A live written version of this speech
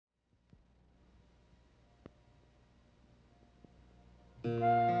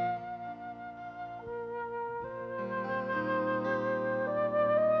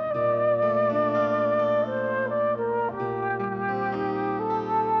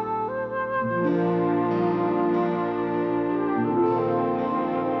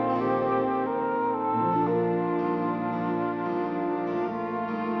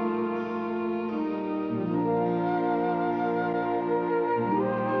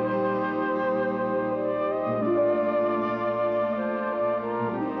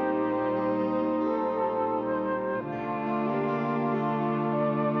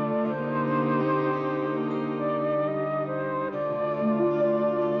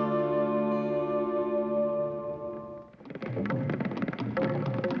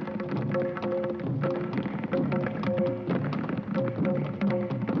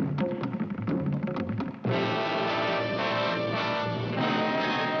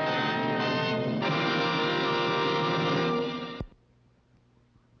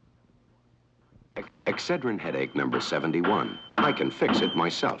Excedrin headache number 71. I can fix it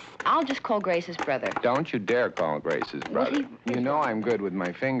myself. I'll just call Grace's brother. Don't you dare call Grace's brother. You know I'm good with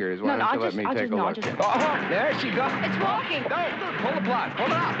my fingers. Why don't you let me take a look? Oh, there she goes. It's walking. No, pull the plug. Pull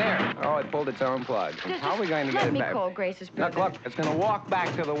it out. There. Oh, it pulled its own plug. How are we going to get it back? Let me call Grace's brother. Look, it's going to walk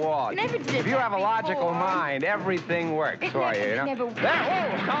back to the wall. Never did If you that have a logical before. mind, everything works for you, you know? Never...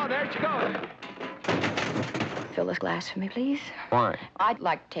 There, oh, there she goes. Fill this glass for me, please. Why? I'd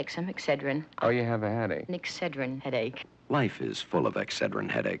like to take some Excedrin. Oh, you have a headache. An Excedrin headache. Life is full of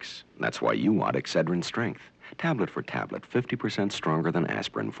Excedrin headaches. That's why you want Excedrin Strength. Tablet for tablet, 50% stronger than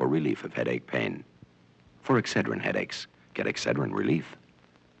aspirin for relief of headache pain. For Excedrin headaches, get Excedrin relief.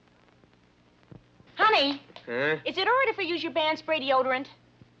 Honey, Huh? is it all right if we use your band spray deodorant?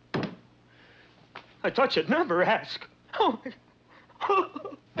 I thought you'd never ask. Oh.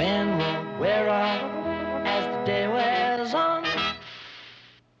 Ben will wear off as the day wears on.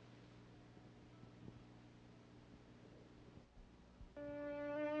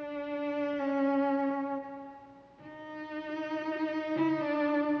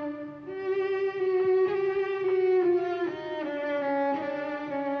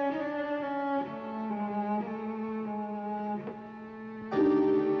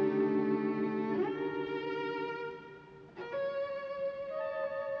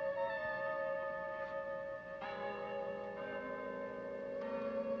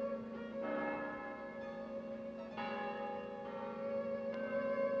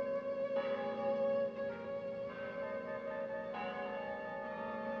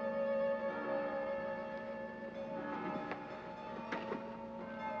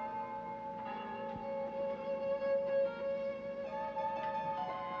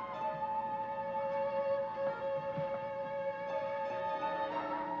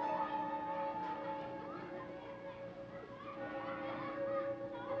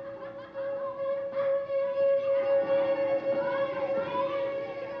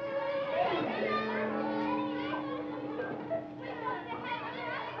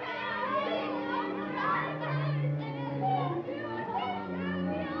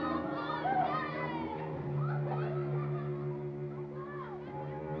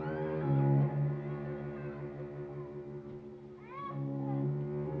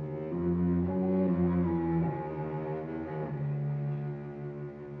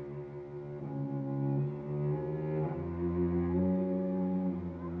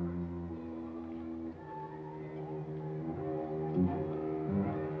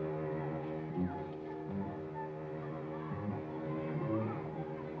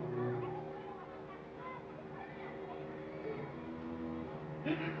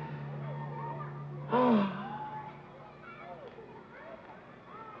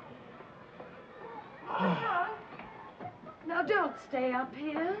 Now, don't stay up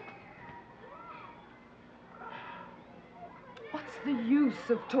here. What's the use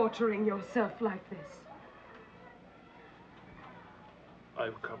of torturing yourself like this?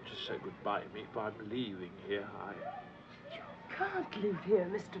 I've come to say goodbye, Miep. I'm leaving here. You can't leave here,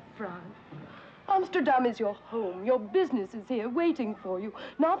 Mr. Frank. Amsterdam is your home. Your business is here waiting for you.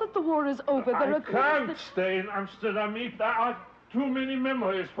 Now that the war is over, there are... I can't stay in Amsterdam, Miep. There are too many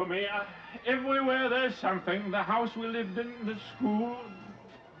memories for me. Everywhere there's something. The house we lived in, the school,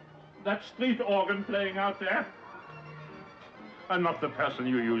 that street organ playing out there. I'm not the person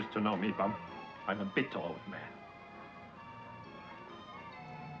you used to know me, Bum. I'm a bitter old man.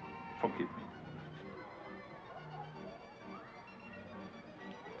 Forgive me.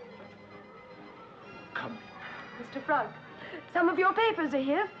 Come. Mr. Frank, some of your papers are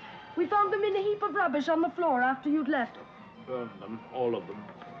here. We found them in a heap of rubbish on the floor after you'd left. Burn them, all of them.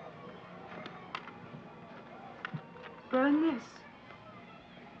 Burn this.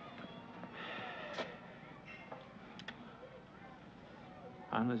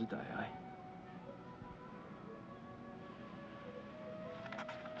 Anna's Day, eh?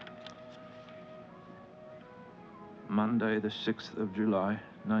 Monday, the 6th of July,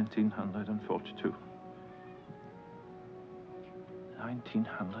 1942.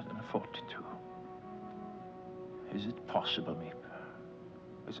 1942. Is it possible, Miep?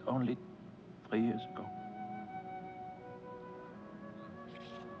 It's only 3 years ago.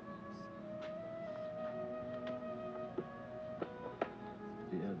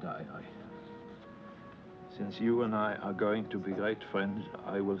 Dear Diary, since you and I are going to be great friends,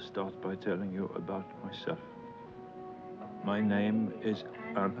 I will start by telling you about myself. My name is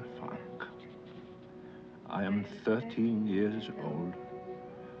Anna Frank. I am 13 years old.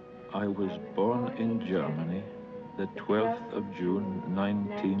 I was born in Germany, the 12th of June,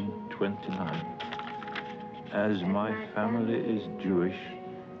 1929. As my family is Jewish,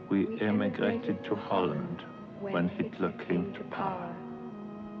 we emigrated to Holland when Hitler came to power.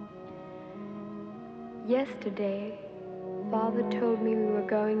 Yesterday, Father told me we were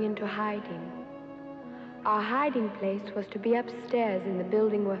going into hiding. Our hiding place was to be upstairs in the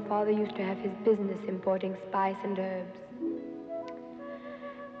building where Father used to have his business importing spice and herbs.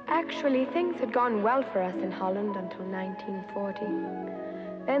 Actually, things had gone well for us in Holland until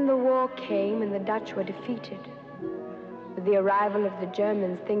 1940. Then the war came and the Dutch were defeated. With the arrival of the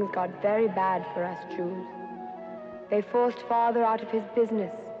Germans, things got very bad for us Jews. They forced Father out of his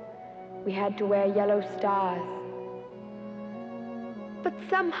business. We had to wear yellow stars. But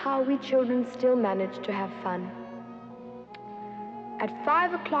somehow we children still managed to have fun. At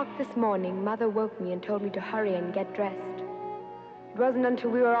 5 o'clock this morning, Mother woke me and told me to hurry and get dressed. It wasn't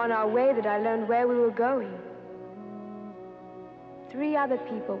until we were on our way that I learned where we were going. 3 other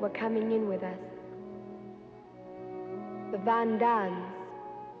people were coming in with us. The Van Daans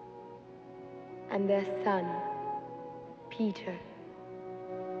and their son, Peter.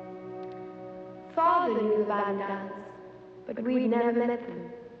 Father knew the Van Daans, but we'd never met them.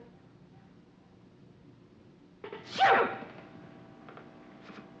 Shut up!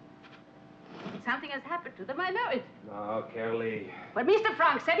 Something has happened to them, I know it. No, Kelly. But Mr.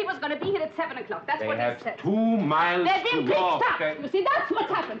 Frank said he was going to be here at 7 o'clock. That's what he said. 2 miles They've been to walk. picked up. You see, that's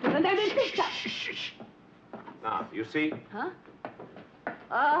what's happened to them. They've been picked up. Shh. Now, you see? Huh?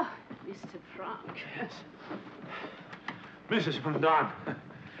 Ah, Mr. Frank. Yes. Mrs. Van Daan.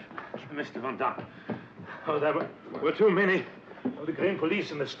 Mr. Van Daan. Oh, there were too many of the green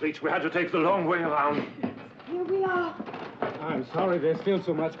police in the streets. We had to take the long way around. Here we are. I'm sorry, there's still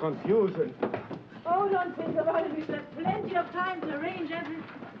so much confusion. Oh, don't think about it. We've got plenty of time to arrange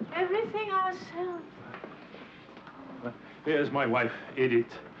everything ourselves. Here's my wife,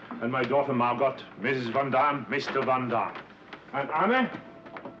 Edith, and my daughter, Margot, Mrs. Van Daan, Mr. Van Daan. And Anne?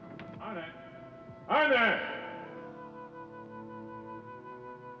 Anne!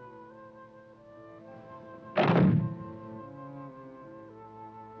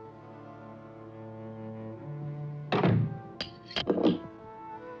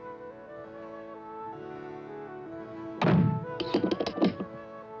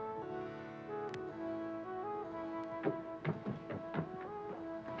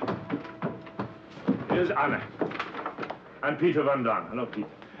 Here's Anne. And Peter Van Daan. Hello, Peter.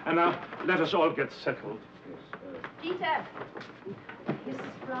 And now, let us all get settled. Peter.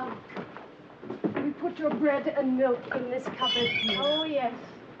 Mrs. Frank, we put your bread and milk in this cupboard here. Oh, yes.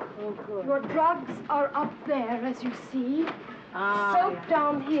 Oh, good. Your drugs are up there, as you see. Soap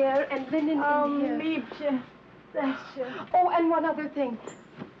down here and linen in here. Liebchen. That's Oh, and one other thing.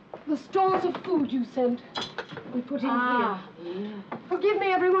 The stores of food you sent, we put in here. Forgive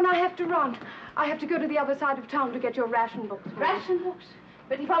me, everyone, I have to run. I have to go to the other side of town to get your ration books. Ration books?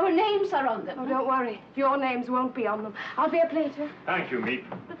 But if our names are on them... Oh, don't worry. Your names won't be on them. I'll be up later. Thank you, Meep.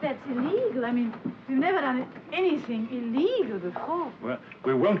 But that's illegal. I mean, we've never done anything illegal before. Well,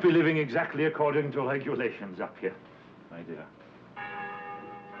 we won't be living exactly according to regulations up here, my dear.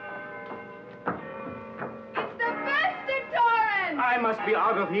 It's the bastard, Torrance! I must be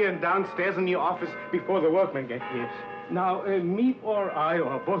out of here and downstairs in the office before the workmen get here. Now, Meep or I,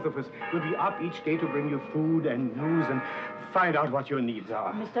 or both of us, will be up each day to bring you food and news and find out what your needs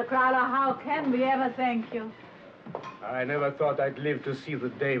are. Mr. Crowler, how can we ever thank you? I never thought I'd live to see the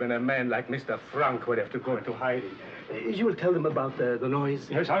day when a man like Mr. Frank would have to go into hiding. You will tell them about the noise?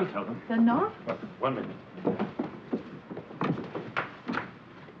 Yes, I'll tell them. The noise? Well, 1 minute.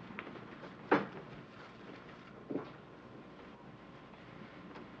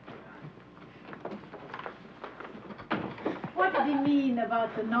 What did he mean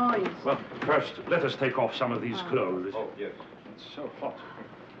about the noise? Well, first, let us take off some of these clothes. Oh, yes. It's so hot.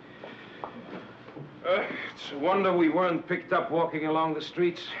 It's a wonder we weren't picked up walking along the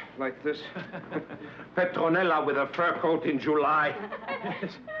streets like this. Petronella with a fur coat in July.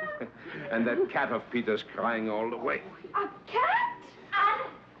 And that cat of Peter's crying all the way. A cat? Anne.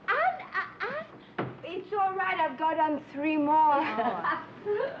 It's all right, I've got on 3 more.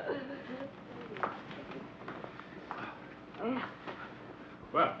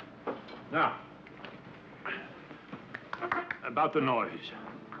 Well, now, about the noise.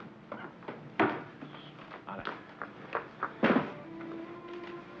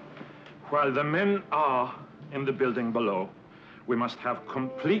 While the men are in the building below, we must have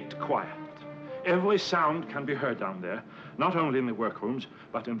complete quiet. Every sound can be heard down there, not only in the workrooms,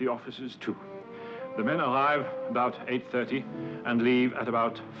 but in the offices too. The men arrive about 8:30 and leave at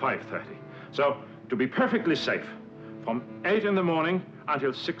about 5:30. So, to be perfectly safe, from 8 in the morning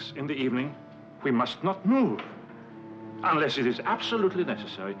until 6 in the evening, we must not move. unless it is absolutely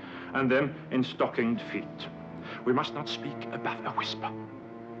necessary, and then in stockinged feet. We must not speak above a whisper.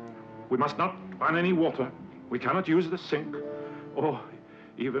 We must not run any water. We cannot use the sink, or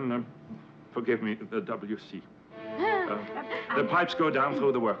even, forgive me, the WC. The pipes go down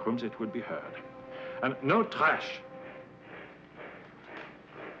through the workrooms, it would be heard. And no trash.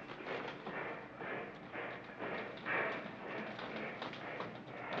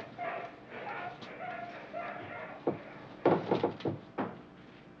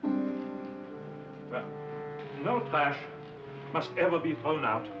 Well, no trash must ever be thrown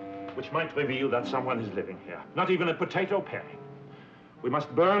out, which might reveal that someone is living here. Not even a potato paring. We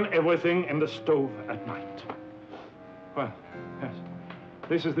must burn everything in the stove at night. Well, yes,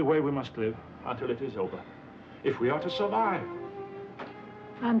 this is the way we must live until it is over, if we are to survive.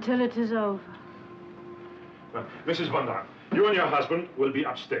 Until it is over. Well, Mrs. Von Dam, you and your husband will be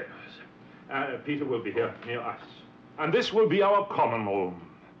upstairs. Peter will be here near us. And this will be our common room.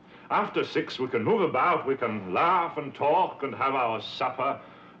 After 6, we can move about, we can laugh and talk and have our supper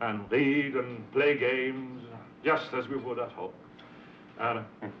and read and play games, just as we would at home.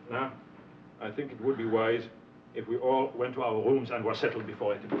 Now, I think it would be wise if we all went to our rooms and were settled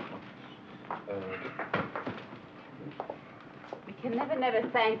before 8 o'clock. We can never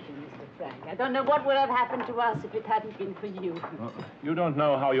thank you, Mr. Frank. I don't know what would have happened to us if it hadn't been for you. You don't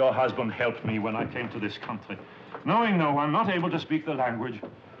know how your husband helped me when I came to this country. Knowing no one, not able to speak the language,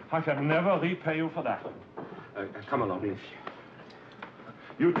 I can never repay you for that. Come along, Lilli.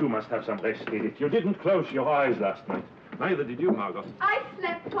 You two must have some rest, Edith. You didn't close your eyes last night. Neither did you, Margot. I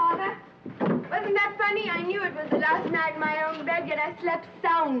slept, Father. Wasn't that funny? I knew it was the last night in my own bed, yet I slept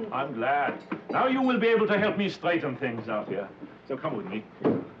sound. I'm glad. Now you will be able to help me straighten things out here. So come with me.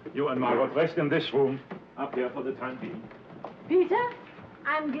 You and Margot rest in this room, up here for the time being. Peter,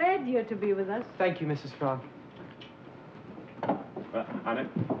 I'm glad you're to be with us. Thank you, Mrs. Frank. Well, Anne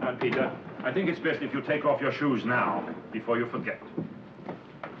and Peter, I think it's best if you take off your shoes now, before you forget.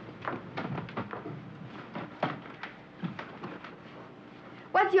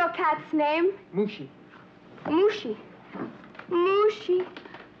 What's your cat's name? Mushi. Mushi. Mushi.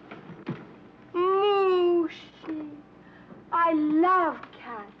 Mushi. I love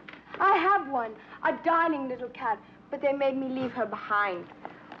cats. I have one, a darling little cat, but they made me leave her behind.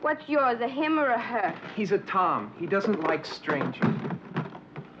 What's yours, a him or a her? He's a Tom. He doesn't like strangers.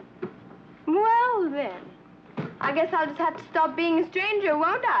 Well, then, I guess I'll just have to stop being a stranger,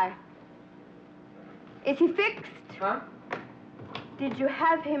 won't I? Is he fixed? Huh? Did you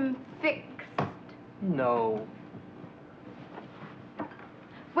have him fixed? No.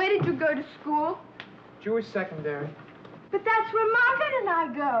 Where did you go to school? Jewish secondary. But that's where Margaret and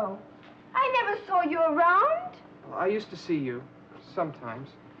I go. I never saw you around. Well, I used to see you sometimes.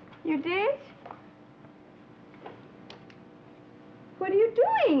 You did? What are you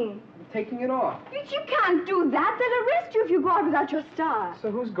doing? I'm taking it off. You can't do that. They'll arrest you if you go out without your star.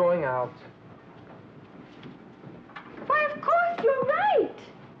 So who's going out? Why, of course, you're right.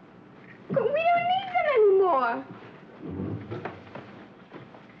 We don't need them anymore.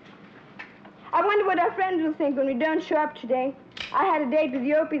 I wonder what our friends will think when we don't show up today. I had a date with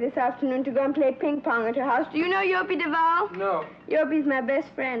Yopi this afternoon to go and play ping pong at her house. Do you know Yopi Deval? No. Yopi's my best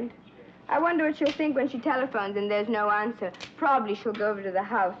friend. I wonder what she'll think when she telephones and there's no answer. Probably she'll go over to the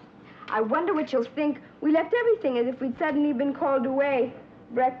house. I wonder what she'll think. We left everything as if we'd suddenly been called away.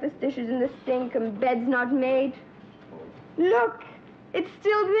 Breakfast dishes in the sink and beds not made. Look, it's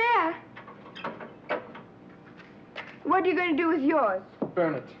still there. What are you going to do with yours?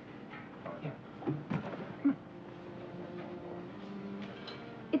 Burn it.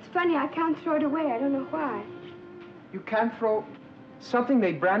 It's funny, I can't throw it away. I don't know why. You can't throw something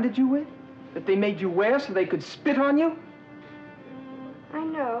they branded you with? That they made you wear so they could spit on you? I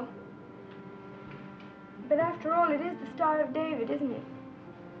know. But after all, it is the Star of David, isn't it?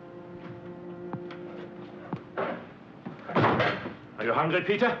 Are you hungry,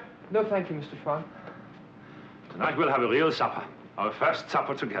 Peter? No, thank you, Mr. Frank. Tonight we'll have a real supper. Our first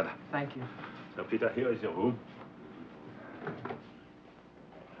supper together. Thank you. So, Peter, here is your room.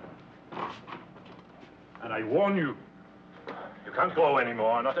 And I warn you, you can't go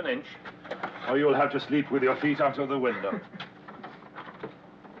anymore, not an inch, or you'll have to sleep with your feet out of the window.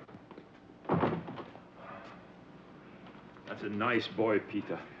 That's a nice boy,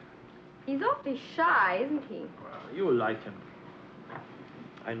 Peter. He's awfully shy, isn't he? Well, you'll like him.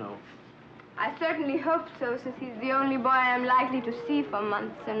 I know. I certainly hope so, since he's the only boy I'm likely to see for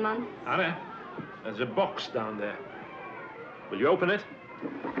months and months. Anna, there's a box down there. Will you open it?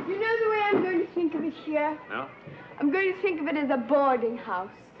 You know the way I'm going to think of it here? No? I'm going to think of it as a boarding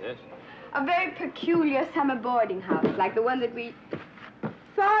house. Yes. A very peculiar summer boarding house, like the one that we...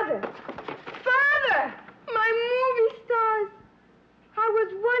 Father! Father! My movie stars! I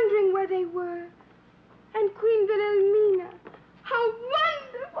was wondering where they were. And Queen Wilhelmina. How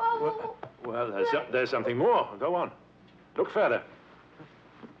wonderful! Well, there's something more. Go on. Look further.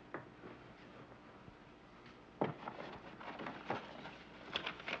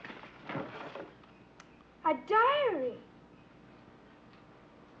 A diary.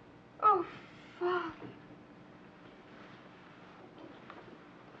 Oh, Father.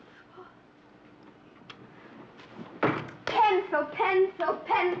 Pencil, pencil,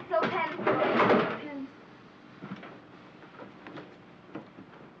 pencil, pencil, pencil.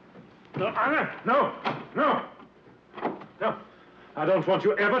 No, Anna, no, no. No, I don't want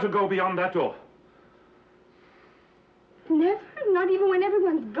you ever to go beyond that door. Never? Not even when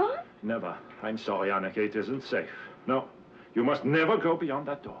everyone's gone? Never. I'm sorry, Anneke, it isn't safe. No, you must never go beyond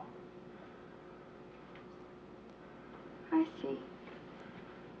that door. I see.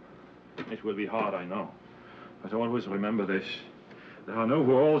 It will be hard, I know. But always remember this. There are no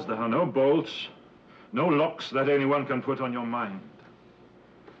walls, there are no bolts, no locks that anyone can put on your mind.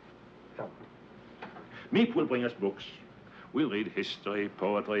 Miep will bring us books. We'll read history,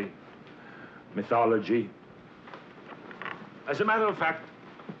 poetry, mythology. As a matter of fact,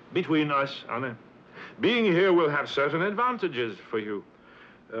 between us, Anna, being here will have certain advantages for you.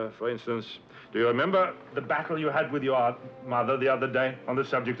 For instance, do you remember the battle you had with your mother the other day on the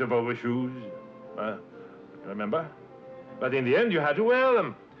subject of overshoes? Remember? But in the end, you had to wear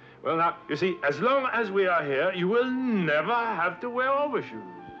them. Well, now, you see, as long as we are here, you will never have to wear overshoes.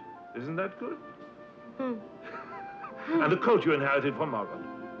 Isn't that good? And the coat you inherited from Margaret,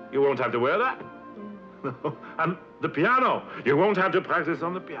 you won't have to wear that. And the piano, you won't have to practice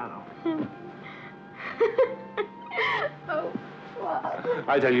on the piano. Oh, Father.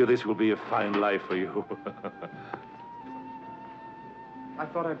 I tell you, this will be a fine life for you. I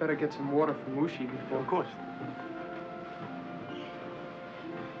thought I'd better get some water from Mushi before. Of course.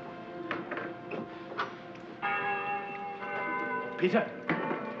 Peter.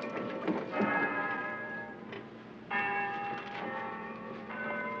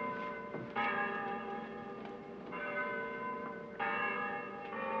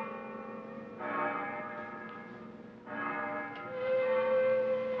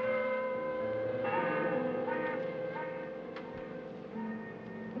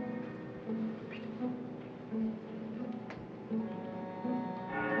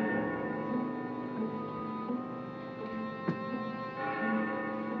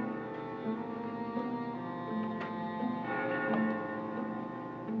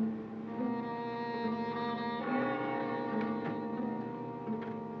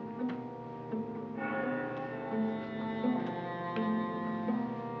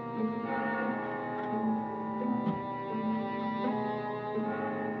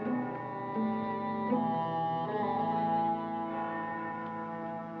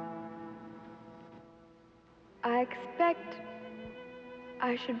 I expect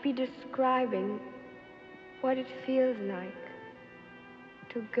I should be describing what it feels like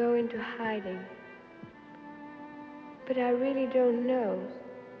to go into hiding. But I really don't know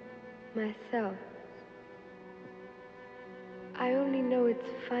myself. I only know it's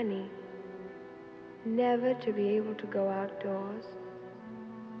funny never to be able to go outdoors,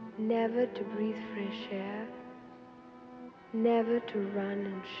 never to breathe fresh air, never to run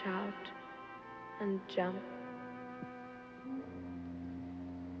and shout and jump.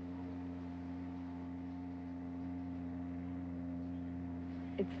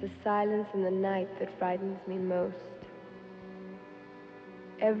 It's the silence in the night that frightens me most.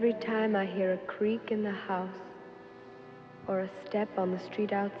 Every time I hear a creak in the house or a step on the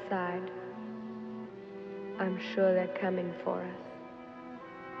street outside, I'm sure they're coming for us.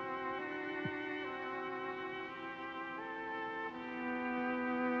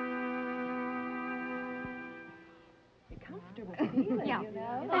 Yeah,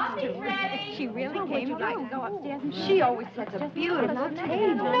 that's terrific. She really came Would you like to go upstairs and She always sets a beautiful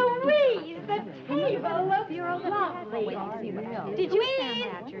table. Louise, the table looks lovely. Did you stand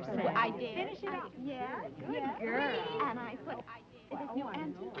that yourself? I did. Finish it up. Yeah, Good girl. And I put this new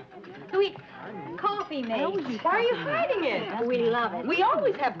antique. Louis, coffee mate. Why are you hiding it? We love it. We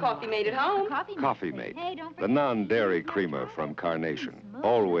always have coffee made at home. Coffee Mate, the non-dairy creamer from Carnation,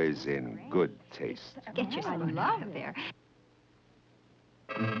 always in good taste. Get you some love there.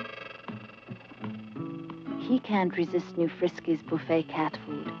 He can't resist New Frisky's buffet cat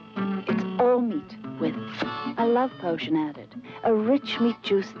food. It's all meat with a love potion added, a rich meat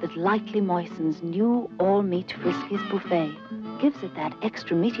juice that lightly moistens new all-meat Frisky's buffet. gives it that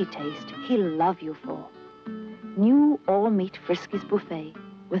extra meaty taste he'll love you for. New all-meat Friskies buffet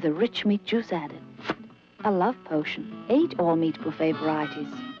with a rich meat juice added. A love potion. 8 all-meat buffet varieties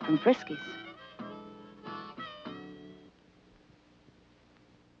from Friskies.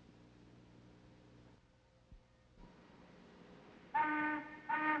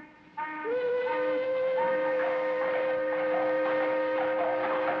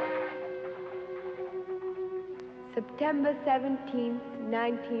 September 17th,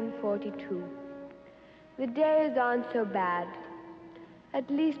 1942. The day is on so bad. At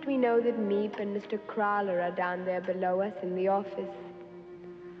least we know that Meep and Mr. Crawler are down there below us in the office.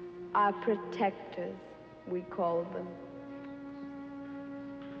 Our protectors, we call them.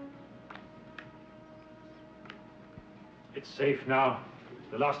 It's safe now.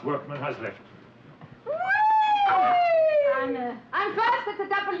 The last workman has left. I'm first at the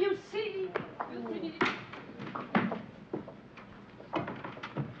WC.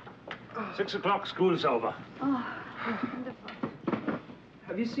 6 o'clock, school's over. Oh, wonderful.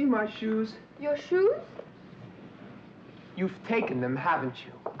 Have you seen my shoes? Your shoes? You've taken them, haven't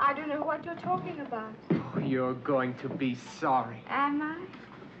you? I don't know what you're talking about. Oh, you're going to be sorry. Am I?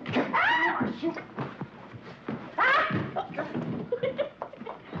 No,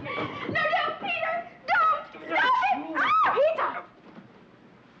 Peter! Don't! Stop it! Peter!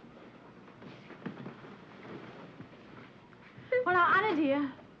 Well, now, Anna, dear,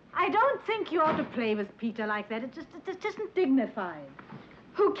 I don't think you ought to play with Peter like that. It just isn't dignified.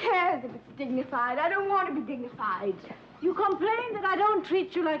 Who cares if it's dignified? I don't want to be dignified. You complain that I don't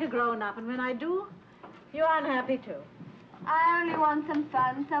treat you like a grown-up, and when I do, you're unhappy, too. I only want some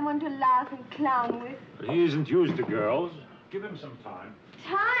fun, someone to laugh and clown with. But he isn't used to girls. Give him some time.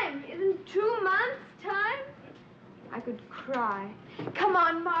 Time? Isn't 2 months time? I could cry. Come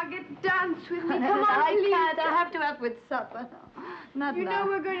on, Margaret, dance with me. Come on, please. I can't. I have to up with supper. Not You now.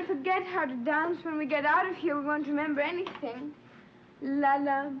 know we're going to forget how to dance when we get out of here. We won't remember anything. La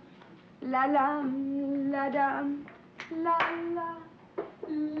la, la la, la da, la la,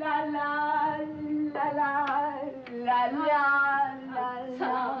 la la, la la, la la,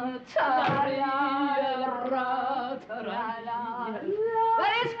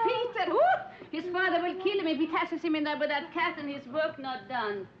 Where is Peter? His father will kill him if he catches him in there with that cat and his work not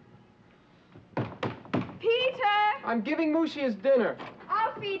done. Peter! I'm giving Moosey his dinner.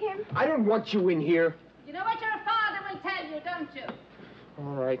 I'll feed him. I don't want you in here. You know what your father will tell you, don't you?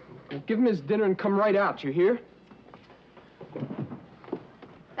 All right. Well, give him his dinner and come right out, you hear?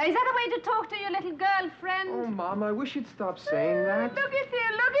 Now, is that a way to talk to your little girlfriend? Oh, Mom, I wish you'd stop saying that. Look at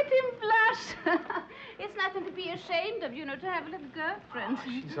him blush. It's nothing to be ashamed of, you know, to have a little girlfriend.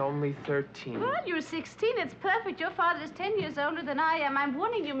 She's only 13. Well, you're 16. It's perfect. Your father is 10 years older than I am. I'm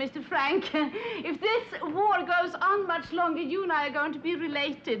warning you, Mr. Frank. If this war goes on much longer, you and I are going to be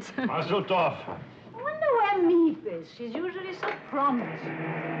related. Mazel tov. I wonder where Meep is. She's usually so prompt.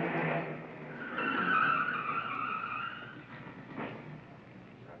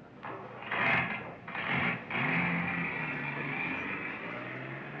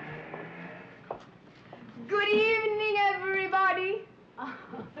 Good evening, everybody.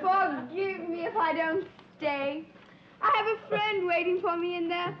 Forgive me if I don't stay. I have a friend waiting for me in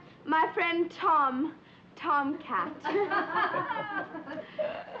there. My friend Tom. Tomcat. Some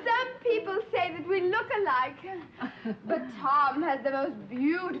people say that we look alike. But Tom has the most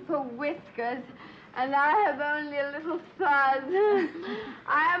beautiful whiskers. And I have only a little fuzz.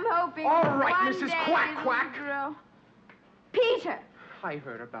 I am hoping All right, one Mrs. day Quack it'll Quack. grow. Peter! I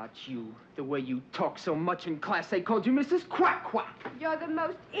heard about you. The way you talk so much in class, they called you Mrs. Quack Quack. You're the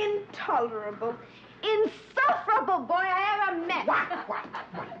most intolerable, insufferable boy I ever met. Quack, quack,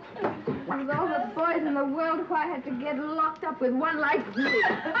 quack. With all the boys in the world, why I had to get locked up with one like you?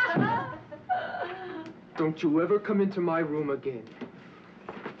 Don't you ever come into my room again.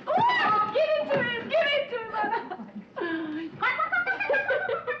 Oh, give it to him! Give it to him!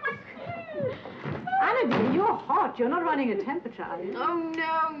 Anna, dear, you're hot. You're not running a temperature, are you? Oh,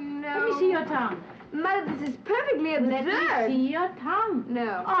 no. Let me see your tongue. Mother, this is perfectly absurd. Let me see your tongue.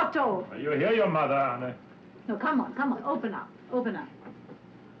 No. Otto. You hear your mother, Anna. No, come on. Open up. Well,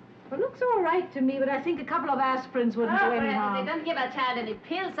 it looks all right to me, but I think a couple of aspirins wouldn't do any harm. Don't give our child any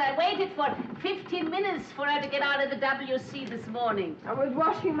pills. I waited for 15 minutes for her to get out of the WC this morning. I was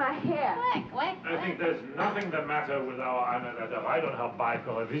washing my hair. Quack. I think there's nothing the matter with our Anna that if I don't help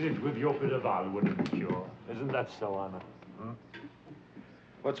Bikel, a visit with your Pedoval wouldn't cure. Isn't that so, Anna? Hmm?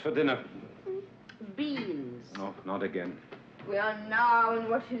 What's for dinner? Beans. No, not again. We are now in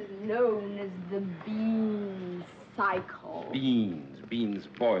what is known as the bean cycle. Beans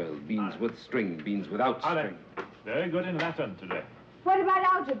boiled, beans with string, beans without string. Very good in Latin today. What about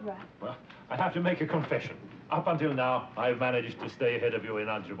algebra? Well, I have to make a confession. Up until now, I've managed to stay ahead of you in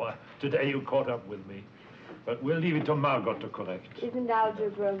algebra. Today you caught up with me. But we'll leave it to Margot to correct. Isn't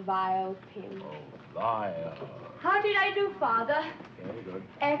algebra vile, Pim? Oh, vile. How did I do, Father? Very good.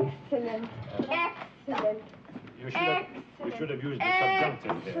 Excellent. Excellent. You should have used the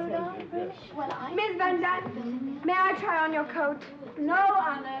subjunctive here. Yes. Miss Van Daan, may I try on your coat? No,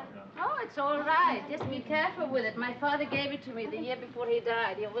 Anna. Oh, it's all right. Just be careful with it. My father gave it to me the year before he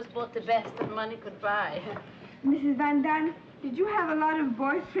died. He always bought the best that money could buy. Mrs. Van Daan, did you have a lot of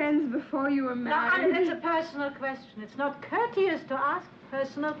boyfriends before you were Now, married? Anna, that's a personal question. It's not courteous to ask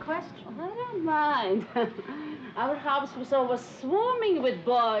personal questions. I don't mind. Our house was always swarming with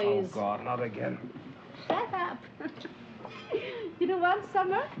boys. Oh, God, not again. Shut up. You know, one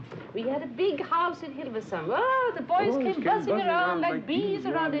summer, we had a big house in Hilversum. Oh, the boys came buzzing around like bees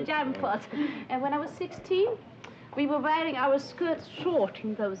around a jam pot. And when I was 16, we were wearing our skirts short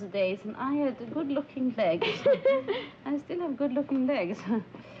in those days, and I had good-looking legs. I still have good-looking legs.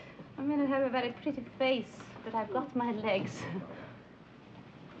 I mean, I have a very pretty face, but I've got my legs.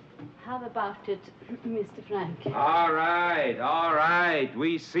 How about it, Mr. Frank? All right.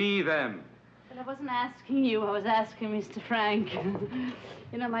 We see them. But I wasn't asking you, I was asking Mr. Frank.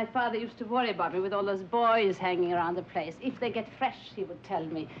 You know, my father used to worry about me with all those boys hanging around the place. If they get fresh, he would tell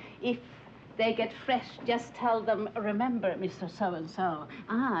me. If they get fresh, just tell them, remember, Mr. So-and-so,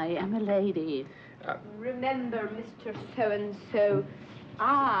 I am a lady. Remember, Mr. So-and-so,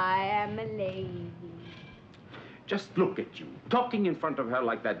 I am a lady. Just look at you, talking in front of her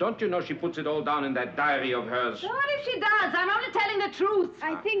like that. Don't you know she puts it all down in that diary of hers? So what if she does? I'm only telling the truth.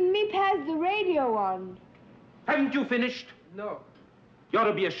 I think Meep has the radio on. Haven't you finished? No. You ought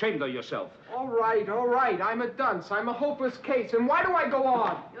to be ashamed of yourself. All right. I'm a dunce. I'm a hopeless case. And why do I go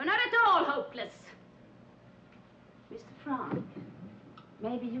on? You're not at all hopeless. Mr. Frank,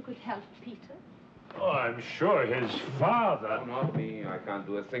 maybe you could help Peter? Oh, I'm sure his father... Oh, not me. I can't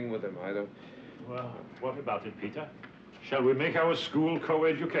do a thing with him either. Well, what about it, Peter? Shall we make our school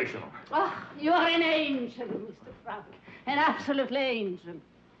co-educational? Oh, you're an angel, Mr. Frank. An absolute angel.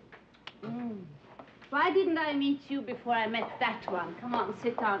 Why didn't I meet you before I met that one? Come on,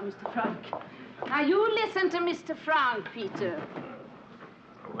 sit down, Mr. Frank. Now, you listen to Mr. Frank, Peter.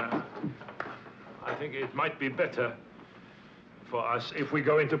 Well, I think it might be better for us if we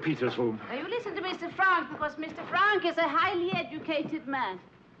go into Peter's room. Now, you listen to Mr. Frank, because Mr. Frank is a highly educated man.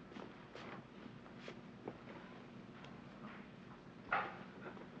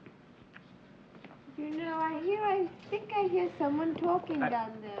 You know, I think I hear someone talking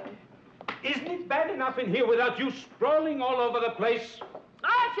down there. Isn't it bad enough in here without you sprawling all over the place?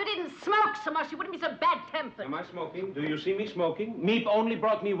 Oh, if you didn't smoke so much, you wouldn't be so bad-tempered. Am I smoking? Do you see me smoking? Meep only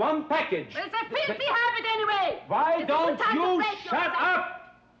brought me one package. Well, it's a filthy habit anyway. Why don't you shut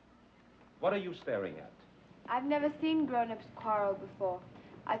up? What are you staring at? I've never seen grown-ups quarrel before.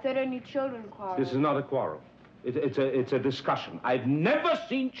 I thought only children quarrel. This is not a quarrel. It's a discussion. I've never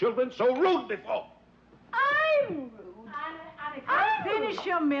seen children so rude before. I'm rude. Annika, finish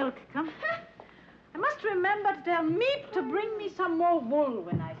your milk. Come. I must remember to tell Meep to bring me some more wool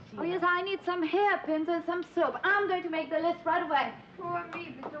when I see her. Oh, yes, I need some hairpins and some soap. I'm going to make the list right away. Poor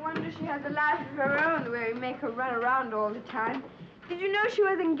Meep. It's a wonder she has a life of her own, the way we make her run around all the time. Did you know she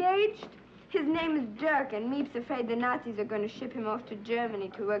was engaged? His name is Dirk, and Meep's afraid the Nazis are going to ship him off to Germany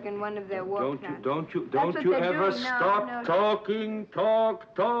to work in one of their war plants. Don't you ever stop talking, talk.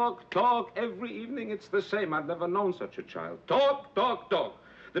 Every evening it's the same. I've never known such a child. Talk.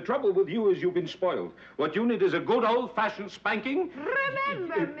 The trouble with you is you've been spoiled. What you need is a good old-fashioned spanking.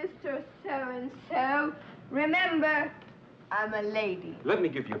 Remember, Mr. So-and-so, remember, I'm a lady. Let me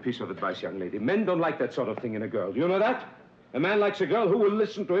give you a piece of advice, young lady. Men don't like that sort of thing in a girl. Do you know that? A man likes a girl who will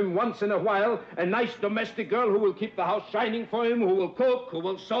listen to him once in a while, a nice domestic girl who will keep the house shining for him, who will cook, who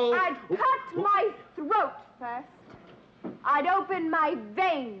will sew. I'd cut my throat first. I'd open my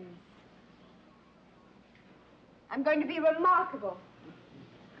veins. I'm going to be remarkable.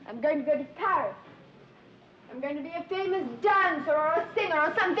 I'm going to go to Paris. I'm going to be a famous dancer or a singer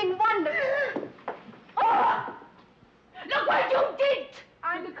or something wonderful. Oh! Look what you did!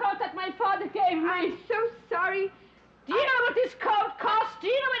 And the coat that my father gave me. I'm so sorry. Do you know what this coat costs? Do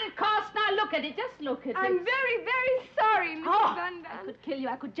you know what it costs? Now look at it. Just look at it. I'm very, very sorry, Mrs. Van Daan. I could kill you.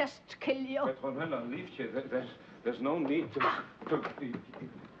 I could just kill you. Petronella, leave you. There's no need to...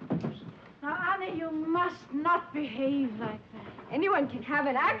 Now, Anna, you must not behave like that. Anyone can have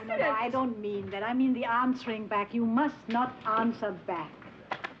an accident. No, I don't mean that. I mean the answering back. You must not answer back.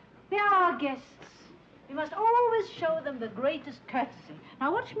 They are our guests. We must always show them the greatest courtesy.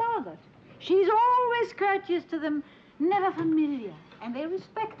 Now, watch Margaret. She's always courteous to them, never familiar, and they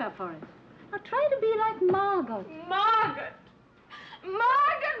respect her for it. Now try to be like Margot. Margaret!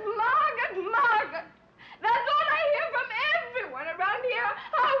 Margaret, Margaret, Margaret! That's all I hear from everyone around here.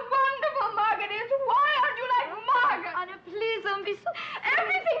 How wonderful Margaret is. Why aren't you like Margaret? Anna, please don't be so...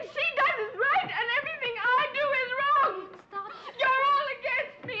 Everything she does is right and everything I do is wrong. Stop. You're all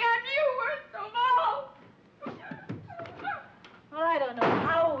against me and you worst of all. Well, I don't know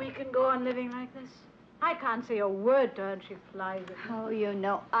how we can go on living like this. I can't say a word to her and she flies at me. Oh, you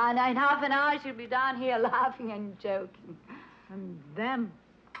know, Anna, in half an hour she'll be down here laughing and joking. And them.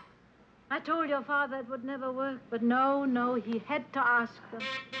 I told your father it would never work, but no, he had to ask them.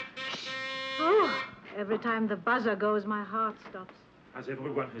 Oh, every time the buzzer goes, my heart stops. Has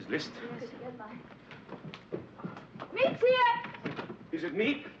everyone his list? Yes, Meet's here. Is it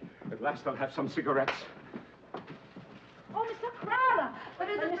me? At last I'll have some cigarettes. Oh, Mr. Crowler. When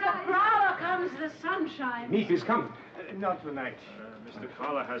Mr. Crowler comes, the sunshine. Meat is coming. Not tonight. Mr.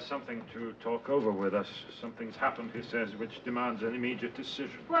 Crowler has something to talk over with us. Something's happened, he says, which demands an immediate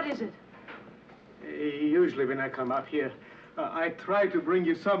decision. What is it? Usually when I come up here, I try to bring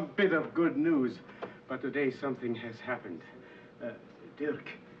you some bit of good news. But today something has happened. Dirk,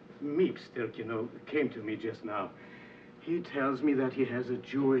 Meeps Dirk, you know, came to me just now. He tells me that he has a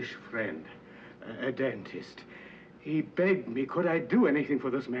Jewish friend, a dentist. He begged me, could I do anything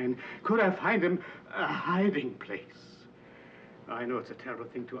for this man? Could I find him a hiding place? I know it's a terrible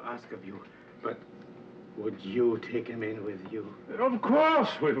thing to ask of you, but would you take him in with you? Of course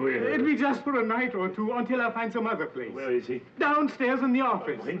we will. It'll be just for a night or two until I find some other place. Where is he? Downstairs in the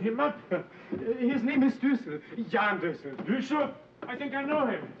office. Bring him up. His name is Düssel. Jan Düssel. Düssel? I think I know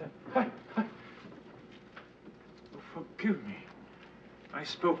him. Oh, forgive me. I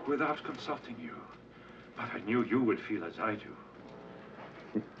spoke without consulting you. But I knew you would feel as I do.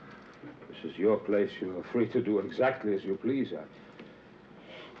 This is your place. You are free to do exactly as you please.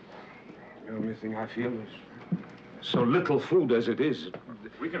 The only thing I feel is so little food as it is.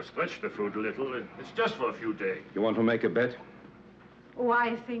 We can stretch the food a little. It's just for a few days. You want to make a bet? Oh,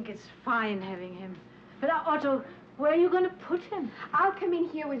 I think it's fine having him. But Otto, where are you going to put him? I'll come in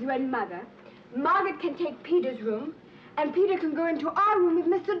here with you and Mother. Margaret can take Peter's room, and Peter can go into our room with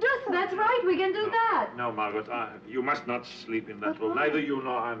Mr. Düssel. That's right, we can do that. No, Margaret, you must not sleep in that room. Neither you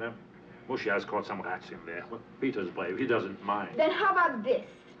nor Anna. Mushy has caught some rats in there. Well, Peter's brave. He doesn't mind. Then how about this?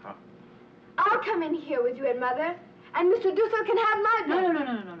 Huh? I'll come in here with you and Mother, and Mr. Düssel can have my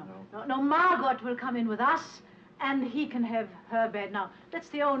bed. No, Margot will come in with us, and he can have her bed. Now, that's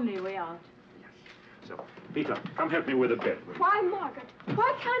the only way out. So, Peter, come help me with the bed. Why, Margaret?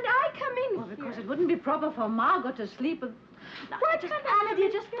 Why can't I come in Well, here? because it wouldn't be proper for Margot to sleep with... Now, Why just, can't Anna,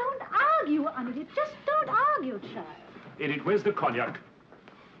 dear, just don't argue, Anna, dear. Just don't argue, child. Edith, where's the cognac?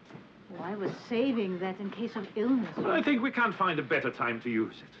 Oh, I was saving that in case of illness. Well, I think we can't find a better time to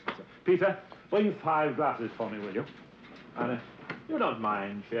use it. So, Peter, bring 5 glasses for me, will you? Anna, you don't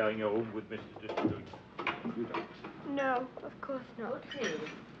mind sharing your room with Mr. Düssel? You don't. No, of course not. Okay.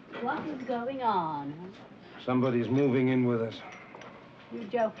 What is going on? Somebody's moving in with us. You're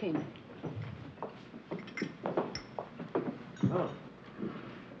joking. Oh.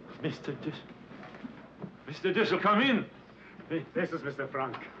 Mr. Düssel. Mr. Düssel, come in. This is Mr.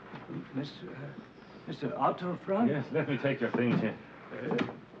 Frank. Mr. Otto Frank? Yes, let me take your things here.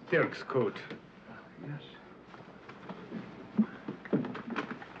 Dirk's coat. Yes.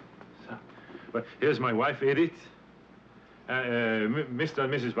 So, well, here's my wife, Edith. Mr.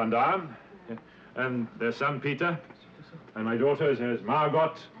 and Mrs. Van Dam. And their son, Peter. And my daughters, there's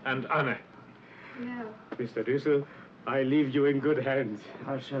Margot and Anne. No. Mr. Düssel, I leave you in good hands.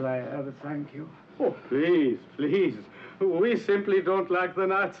 How shall I ever thank you? Oh, please, please. We simply don't like the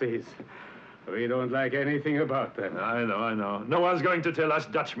Nazis. We don't like anything about them. I know. No one's going to tell us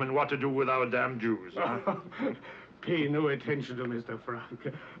Dutchmen what to do with our damn Jews. Pay no attention to Mr.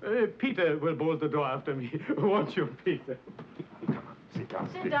 Frank. Peter will bolt the door after me. Won't you, Peter? Come on, sit down.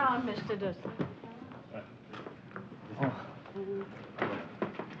 Sit down, Mr. Düssel.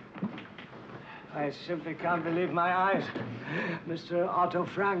 I simply can't believe my eyes. Mr. Otto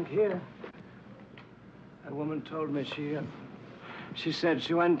Frank here. A woman told me she said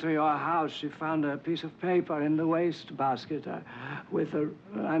she went to your house. She found a piece of paper in the waste basket with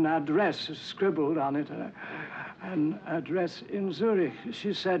an address scribbled on it, an address in Zurich.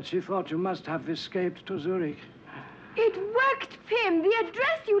 She said she thought you must have escaped to Zurich. It worked, Pim. The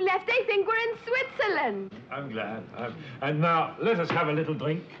address you left, they think we're in Switzerland. I'm glad. And now, let us have a little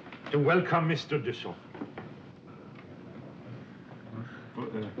drink to welcome Mr. Düssel. Well,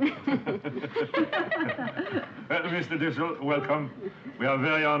 Mr. Dissel, welcome. We are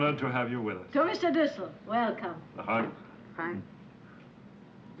very honored to have you with us. To Mr. Dissel, welcome. Fine.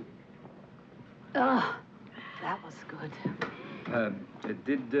 Oh, that was good.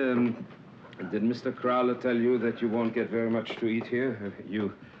 Did Mr. Crowler tell you that you won't get very much to eat here?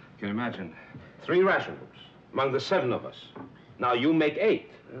 You can imagine. 3 rations among the 7 of us. Now you make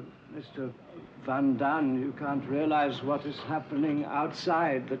 8. Mr. Van Daan, you can't realize what is happening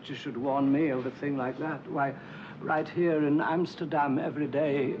outside that you should warn me of a thing like that. Why, right here in Amsterdam, every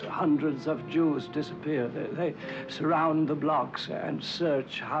day, hundreds of Jews disappear. They surround the blocks and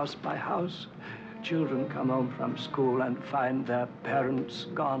search house by house. Children come home from school and find their parents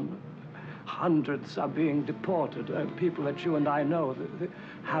gone. Hundreds are being deported. People that you and I know, the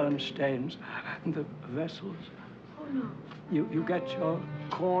Hallensteins, the Vessels. Oh, no. You get your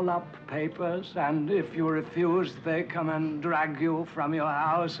call-up papers, and if you refuse, they come and drag you from your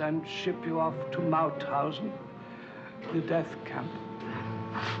house and ship you off to Mauthausen, the death camp.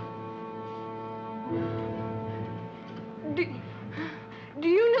 Do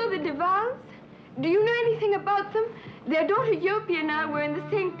you know the Devils? Do you know anything about them? Their daughter Yopi and I were in the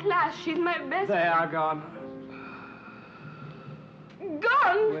same class. She's my best They are gone.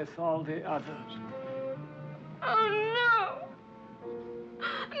 Gone? With all the others. Oh, no.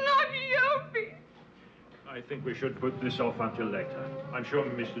 Not Yopi. I think we should put this off until later. I'm sure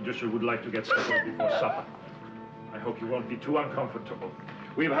Mr. Dissel would like to get settled before supper. I hope you won't be too uncomfortable.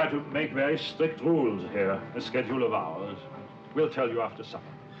 We've had to make very strict rules here, a schedule of hours. We'll tell you after supper.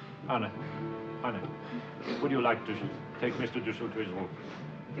 Anna, would you like to take Mr. Dissel to his room?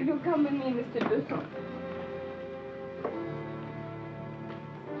 You come with me, Mr. Dissel.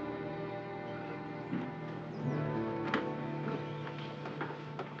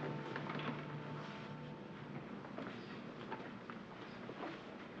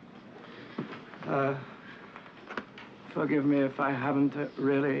 Forgive me if I haven't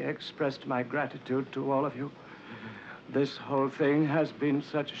really expressed my gratitude to all of you. This whole thing has been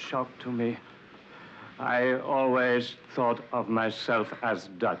such a shock to me. I always thought of myself as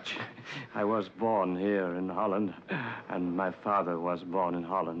Dutch. I was born here in Holland, and my father was born in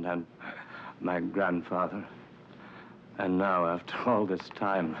Holland, and my grandfather. And now, after all this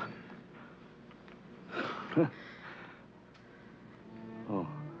time... Oh.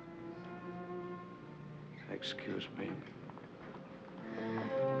 Excuse me.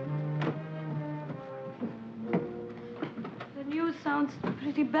 The news sounds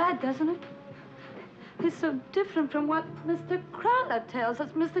pretty bad, doesn't it? It's so different from what Mr. Crowler tells us.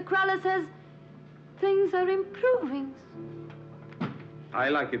 Mr. Crowler says things are improving. I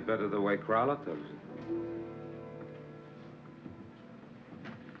like it better the way Crowler tells it.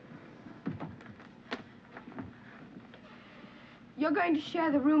 You're going to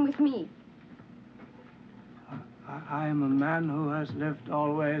share the room with me. I am a man who has lived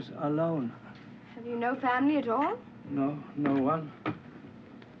always alone. Have you no family at all? No one.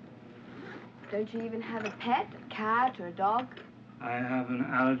 Don't you even have a pet, a cat or a dog? I have an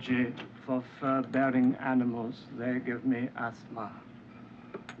allergy for fur-bearing animals. They give me asthma.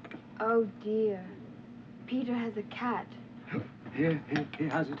 Oh, dear. Peter has a cat. Here, he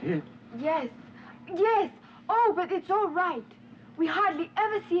has it here. Yes. Oh, but it's all right. We hardly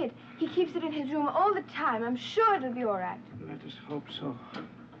ever see it. He keeps it in his room all the time. I'm sure it'll be all right. Let us hope so.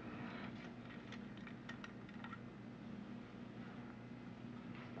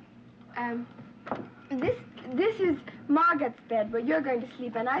 This is Margaret's bed where you're going to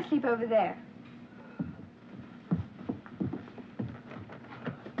sleep, and I sleep over there.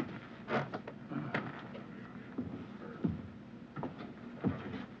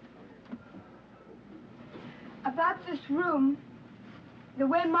 About this room, the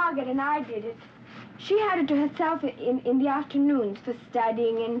way Margaret and I did it, she had it to herself in the afternoons for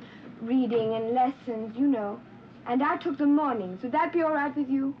studying and reading and lessons, you know. And I took the mornings. Would that be all right with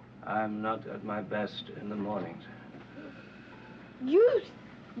you? I'm not at my best in the mornings. You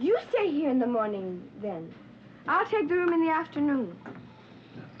stay here in the morning, then. I'll take the room in the afternoon.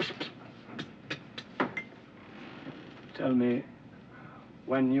 Tell me,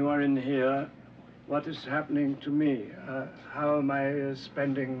 when you are in here, what is happening to me? How am I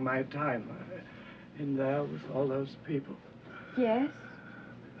spending my time in there with all those people? Yes?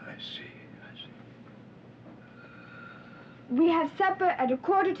 I see. We have supper at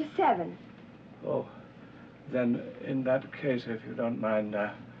 7:15. Oh, then in that case, if you don't mind,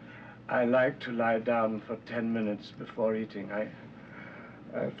 I like to lie down for 10 minutes before eating. I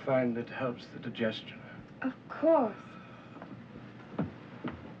find it helps the digestion. Of course.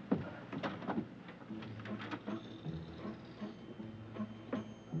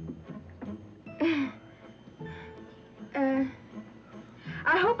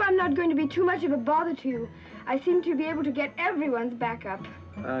 not going to be too much of a bother to you. I seem to be able to get everyone's back up.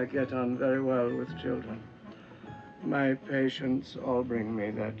 I get on very well with children. My patients all bring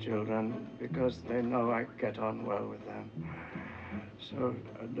me their children because they know I get on well with them. So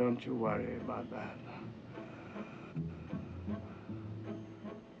don't you worry about that.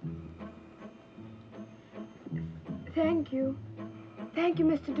 Thank you. Thank you,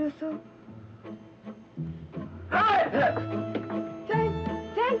 Mr. Dussel.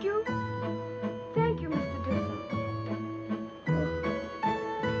 Thank you. Thank you, Mr. Dussel.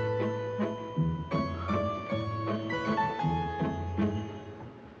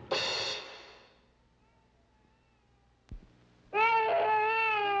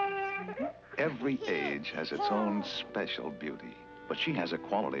 Every age has its own special beauty, but she has a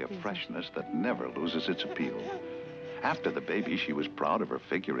quality of freshness that never loses its appeal. After the baby, she was proud of her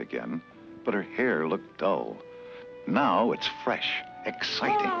figure again, but her hair looked dull. Now it's fresh,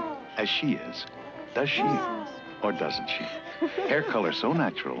 exciting, as she is. Does she, or doesn't she? Hair color so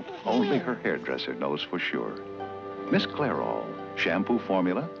natural, only her hairdresser knows for sure. Miss Clairol, shampoo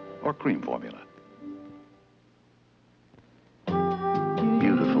formula or cream formula?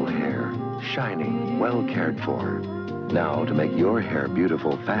 Beautiful hair, shiny, well cared for. Now, to make your hair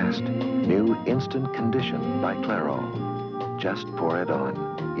beautiful fast, new Instant Condition by Clairol. Just pour it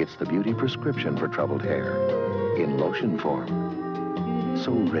on. It's the beauty prescription for troubled hair, in lotion form.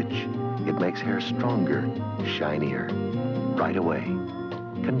 So rich, it makes hair stronger, shinier, right away.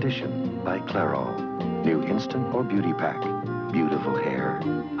 Condition by Clairol. New Instant or Beauty Pack. Beautiful hair.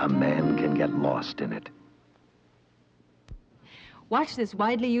 A man can get lost in it. Watch this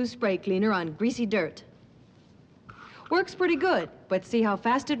widely used spray cleaner on greasy dirt. Works pretty good, but see how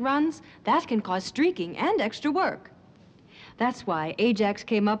fast it runs? That can cause streaking and extra work. That's why Ajax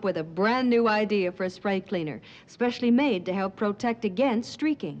came up with a brand new idea for a spray cleaner, specially made to help protect against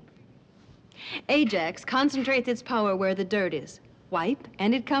streaking. Ajax concentrates its power where the dirt is. Wipe,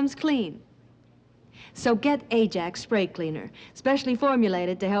 and it comes clean. So get Ajax spray cleaner, specially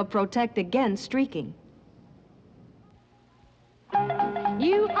formulated to help protect against streaking.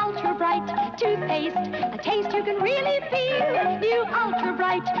 New Ultra Bright toothpaste, a taste you can really feel. New Ultra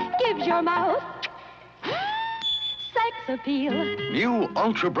Bright gives your mouth sex appeal. New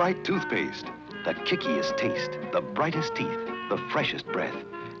Ultra Bright toothpaste. The kickiest taste, the brightest teeth, the freshest breath.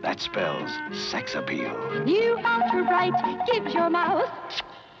 That spells sex appeal. New Ultra Bright gives your mouth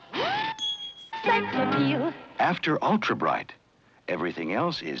sex appeal. After Ultra Bright, everything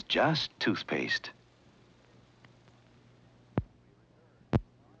else is just toothpaste.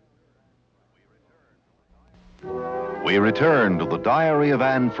 We return to The Diary of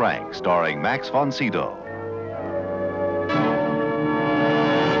Anne Frank, starring Max von Sydow.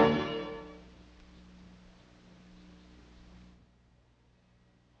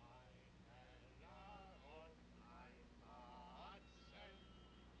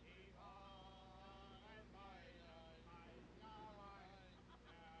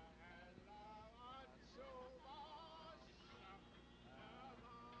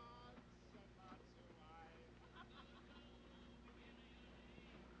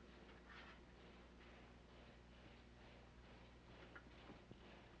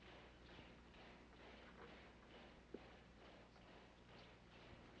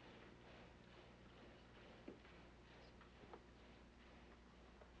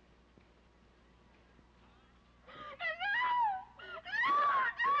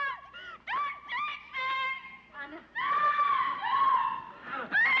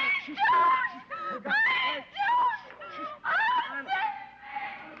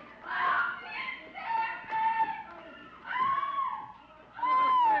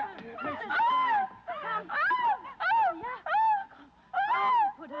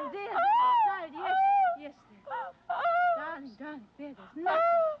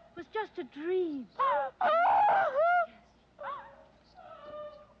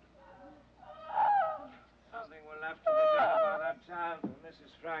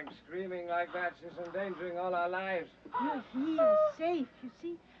 Screaming like that, she's endangering all our lives. You're here, safe, you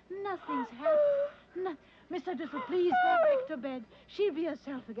see. Nothing's happened. Mr. Dussel, please go back to bed. She'll be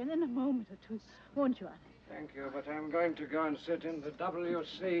herself again in a moment or two. Won't you, Annie? Thank you, but I'm going to go and sit in the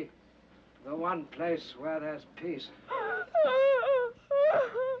WC, the one place where there's peace.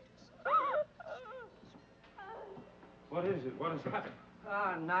 What is it? What has happened?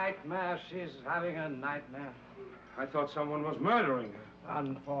 Ah, nightmare. She's having a nightmare. I thought someone was murdering her.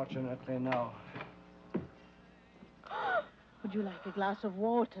 Unfortunately, no. Would you like a glass of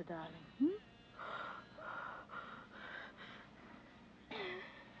water, darling?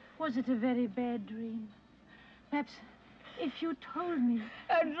 Was it a very bad dream? Perhaps If you told me.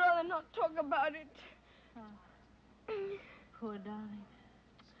 I'd rather not talk about it. Poor darling.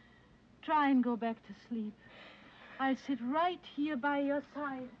 Try and go back to sleep. I'll sit right here by your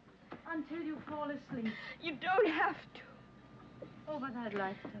side until you fall asleep. You don't have to. Oh, but I'd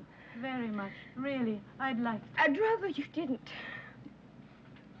like to. Very much. Really, I'd like to. I'd rather you didn't.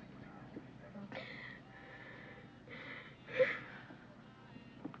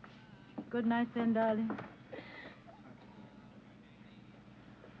 Good night then, darling.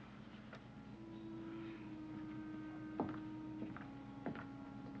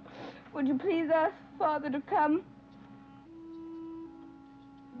 Would you please ask Father to come?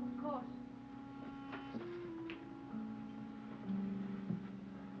 Of course.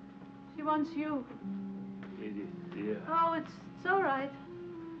 She wants you. Edith, dear. Oh, it's all right.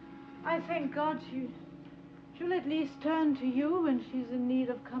 I thank God she'll at least turn to you when she's in need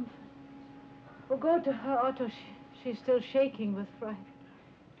of comfort. Or go to her, Otto. She's still shaking with fright.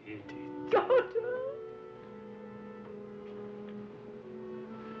 Edith. Go to her.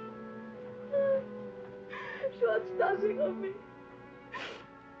 She wants nothing of me.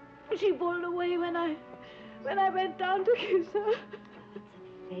 She pulled away when I went down to kiss her.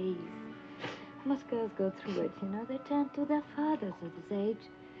 Phase. Most girls go through it, you know. They turn to their fathers at this age.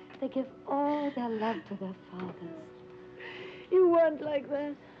 They give all their love to their fathers. You weren't like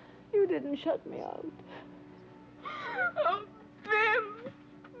that. You didn't shut me out. Oh, Bim!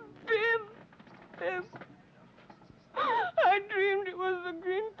 Bim! Bim! I dreamed it was the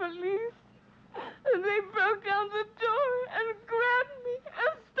Green Police. And they broke down the door and grabbed me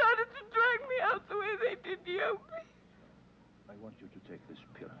and started to drag me out the way they did you. I want you to take this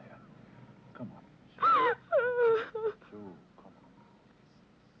pill here. Come on. So, come on.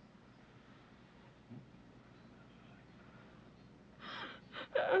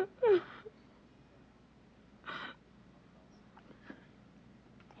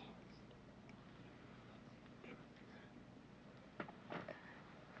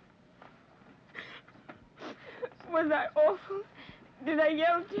 Was I awful? Did I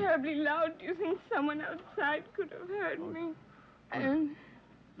yell terribly loud? Do you think someone outside could have heard me?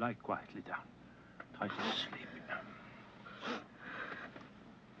 Lie quietly down. Try to sleep.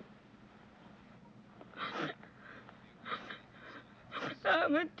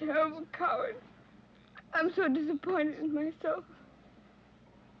 I'm a terrible coward. I'm so disappointed in myself.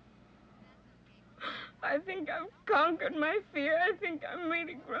 I think I've conquered my fear. I think I'm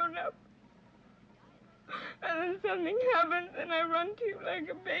really grown up. And then something happens and I run to you like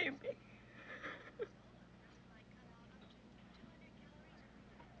a baby.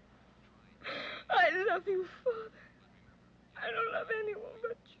 I love you, Father. I don't love anyone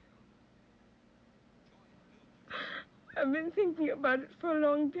but you. I've been thinking about it for a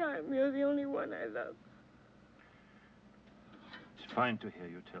long time. You're the only one I love. It's fine to hear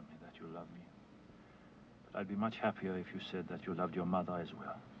you tell me that you love me. But I'd be much happier if you said that you loved your mother as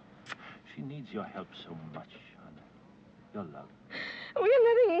well. She needs your help so much, and your love. We have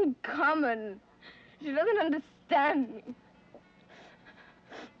nothing in common. She doesn't understand me.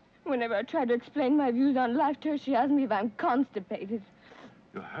 Whenever I try to explain my views on life to her, she asks me if I'm constipated.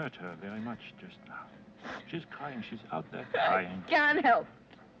 You hurt her very much just now. She's crying. She's out there crying. Can't help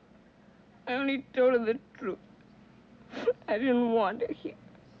it. I only told her the truth. I didn't want her here.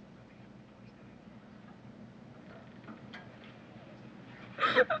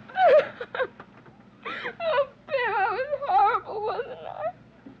 Oh, Pim, I was horrible, wasn't I?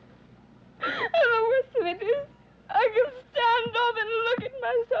 And the worst of it is, I can stand up and look at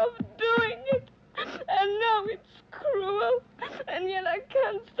myself doing it. And now it's cruel, and yet I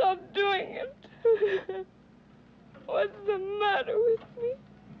can't stop doing it. What's the matter with me?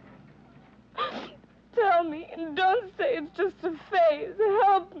 Tell me, and don't say it's just a phase.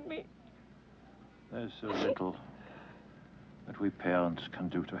 Help me. There's so little that we parents can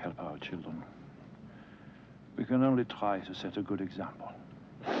do to help our children. We can only try to set a good example,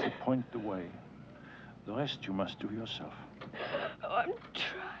 to point the way. The rest you must do yourself. Oh, I'm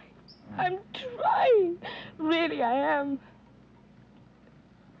trying. I'm trying. Really, I am.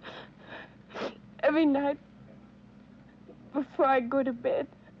 Every night, before I go to bed,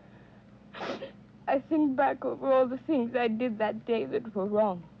 I think back over all the things I did that day that were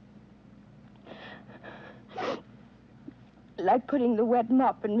wrong. Like putting the wet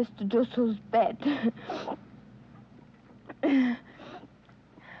mop in Mr. Dussel's bed. And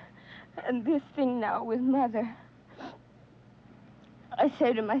this thing now with Mother. I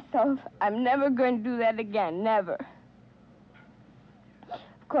say to myself, I'm never going to do that again, never.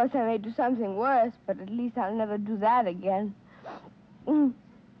 Of course, I may do something worse, but at least I'll never do that again.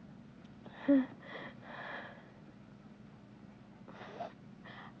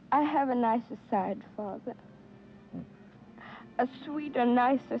 I have a nicer side, Father. A sweeter,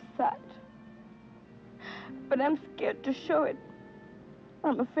 nicer side. But I'm scared to show it.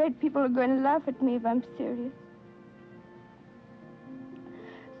 I'm afraid people are going to laugh at me if I'm serious.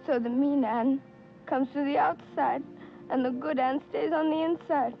 So the mean Anne comes to the outside, and the good Anne stays on the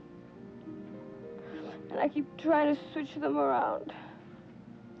inside. And I keep trying to switch them around.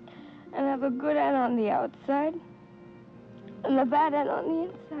 And have a good Anne on the outside, and the bad Anne on the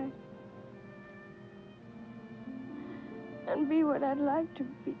inside. And be what I'd like to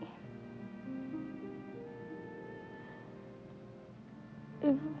be.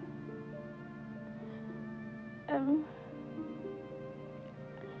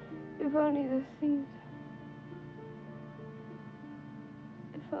 If only the things...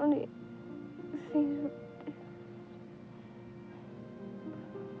 If only the things were...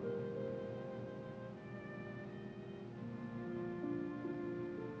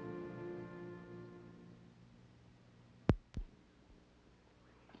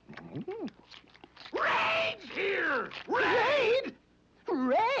 Raid's here! Raid!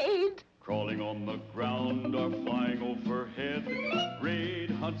 Raid! Crawling on the ground or flying overhead, Raid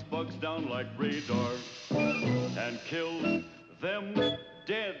hunts bugs down like radar and kills them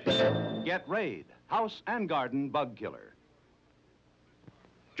dead. Get Raid, house and garden bug killer.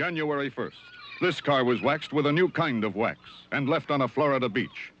 January 1st. This car was waxed with a new kind of wax and left on a Florida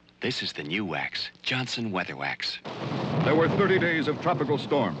beach. This is the new wax, Johnson Weather Wax. There were 30 days of tropical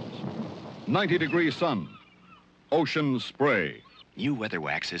storms, 90-degree sun, ocean spray. New Weather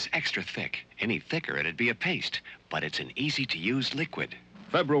Wax is extra thick. Any thicker, it'd be a paste, but it's an easy-to-use liquid.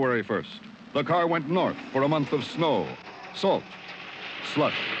 February 1st. The car went north for a month of snow, salt,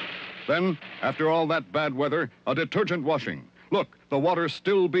 slush. Then, after all that bad weather, a detergent washing. Look, the water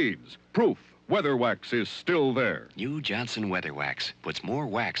still beads. Proof Weather Wax is still there. New Johnson Weather Wax puts more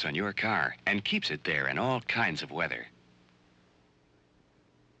wax on your car and keeps it there in all kinds of weather.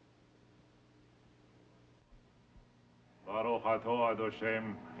 Baruch atah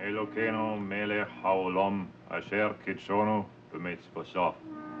Adoshem Elokeinu melech haolam asher kitshonu b'mitzvosav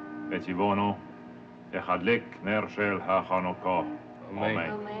v'tzivonu echadlik ner shel hachanukah. Amen.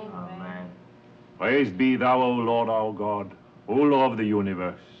 Amen. Praised be thou, O Lord our God, ruler of the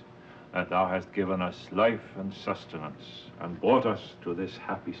universe, that thou hast given us life and sustenance and brought us to this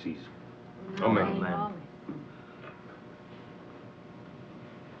happy season. Amen. Amen.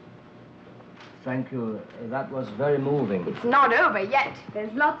 Thank you. That was very moving. It's not over yet.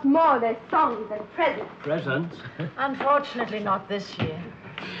 There's lots more. There's songs and presents. Presents? Unfortunately, not this year.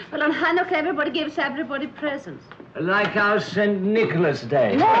 Well, on Hanukkah, everybody gives everybody presents. Like our St. Nicholas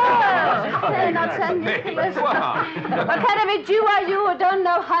Day. No! Not St. Nicholas. What kind of a Jew are you who don't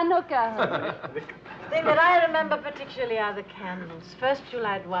know Hanukkah? The thing that I remember particularly are the candles. First you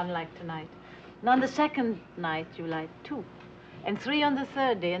light one like tonight. And on the second night you light 2. And 3 on the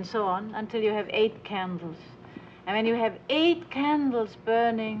third day, and so on, until you have 8 candles. And when you have 8 candles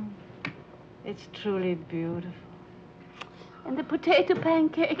burning, it's truly beautiful. And the potato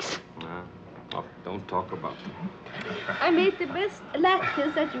pancakes. Oh, don't talk about it. I made the best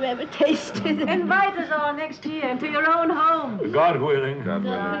latkes that you ever tasted. Invite us all next year into your own home. God willing. God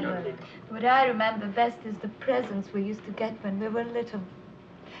willing. What I remember best is the presents we used to get when we were little.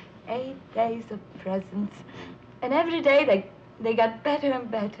 8 days of presents. And every day they got better and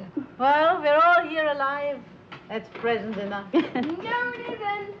better. Well, we're all here alive. That's present enough. No, it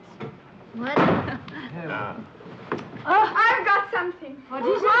isn't. What? Oh, I've got something. What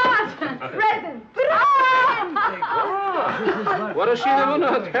is it? Present. What does she have on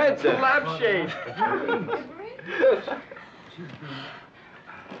her head? The lampshade.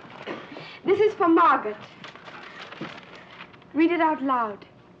 This is for Margaret. Read it out loud.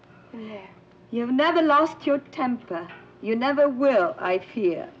 In there. You've never lost your temper. You never will, I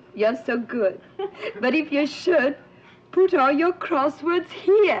fear. You're so good. But if you should, put all your crosswords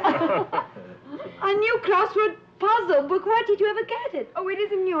here. A new crossword puzzle book. Where did you ever get it? Oh, it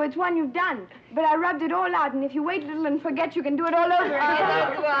isn't new. It's one you've done. But I rubbed it all out, and if you wait a little and forget, you can do it all over again.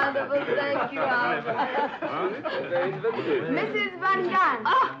 That's wonderful. Thank you, Aunt. Mrs. Van Daan.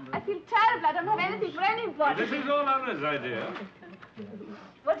 Oh, I feel terrible. I don't have anything for anybody. This is all Anna's idea.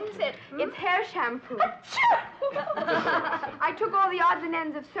 What is it? It's hair shampoo. I took all the odds and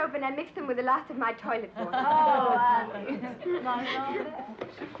ends of soap and I mixed them with the last of my toilet water. Oh, Annie.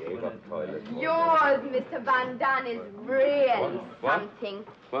 She gave up toilet water. Yours, Mr. Van Daan, is really What? something.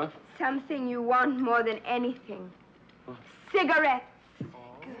 What? Something you want more than anything. Cigarettes. 2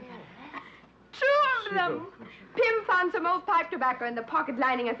 of Pim found some old pipe tobacco in the pocket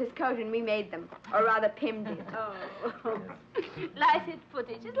lining of his coat, and we made them. Or rather, Pim did. Oh. Lice it,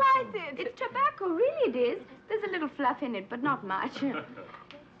 footage. It's lice it. It's tobacco, really it is. There's a little fluff in it, but not much. It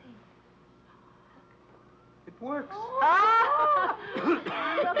works. Oh. Look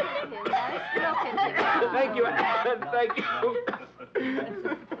at him, guys. Look at him. Thank you, Anne. Thank you.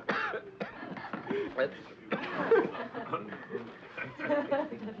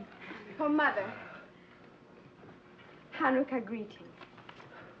 For Mother, Hanukkah greeting.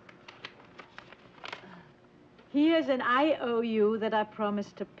 Here's an IOU that I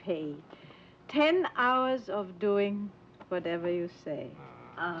promised to pay. 10 hours of doing whatever you say.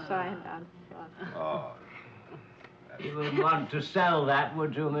 Signed, Anne Frank. Oh. You would want to sell that,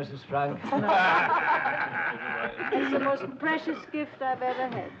 would you, Mrs. Frank? It's the most precious gift I've ever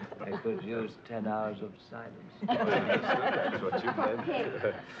had. I could use 10 hours of silence. That's what you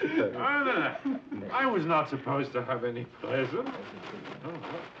meant. Anna, I was not supposed to have any present.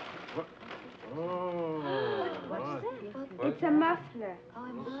 Oh. What's that? It's a muffler.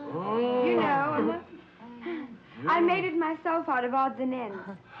 Oh. You know, a muffler. I made it myself out of odds and ends.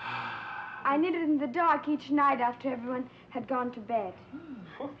 I knit it in the dark each night after everyone had gone to bed.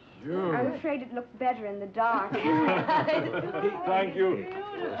 I'm afraid it looked better in the dark. Thank you.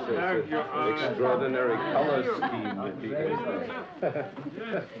 Thank you. Extraordinary color scheme.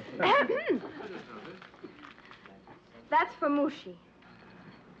 That's for Mushi.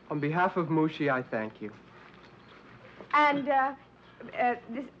 On behalf of Mushi, I thank you. And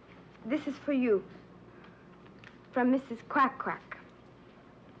this is for you. From Mrs. Quack Quack.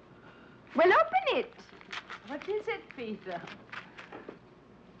 Well, open it. What is it, Peter?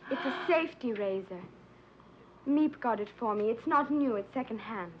 It's a safety razor. Meep got it for me. It's not new, it's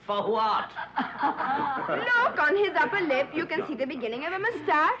second-hand. For what? Look, on his upper lip, you can see the beginning of a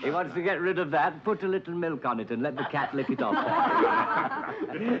mustache. He wants to get rid of that. Put a little milk on it and let the cat lick it off.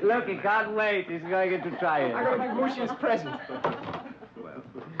 Look, he can't wait. He's going in to try it. I'm going to make Mushi his present.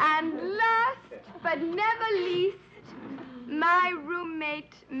 And last but never least, my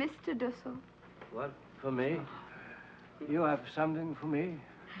roommate, Mr. Dussel. What, for me? You have something for me?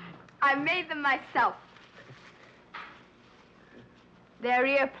 I made them myself. They're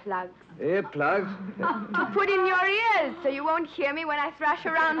earplugs. Earplugs? To put in your ears so you won't hear me when I thrash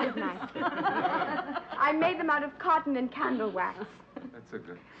around at night. I made them out of cotton and candle wax. That's a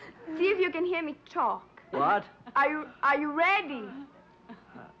good. See if you can hear me talk. What? Are you ready?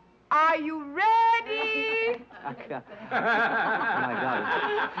 Are you ready? I can't. Oh, my God.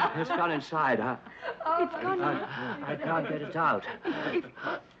 It's gone inside, huh? It's gone. I can't get it out.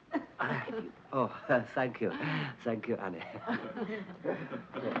 Oh, thank you. Thank you, Annie.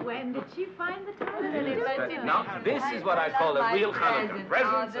 When did she find the time? Now, this is what I call a real Hanukkah.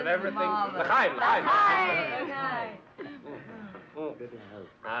 Presents and everything. L'chaim, l'chaim.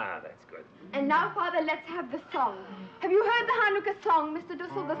 Ah, that's good. And now, Father, let's have the song. Have you heard the Hanukkah song, Mr.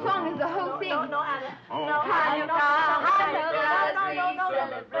 Dussel? The song is the whole thing. No, Anna. Oh. No, Hanukkah.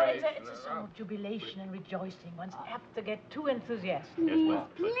 It's a song of jubilation and rejoicing. One's apt to get too enthusiastic.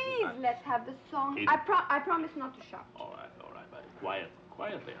 Please, let's have the song. I promise not to shout. All right, but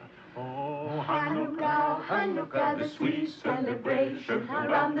quietly. Oh, Hanukkah, Hanukkah, the sweet celebration.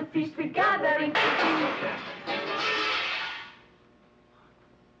 Around the feast we gather in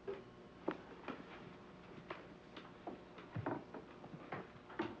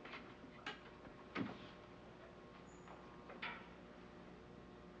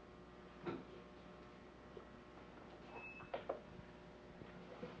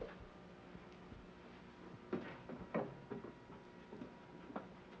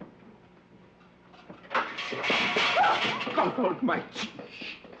God almighty.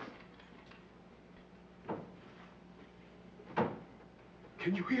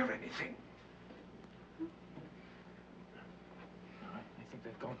 Can you hear anything? I think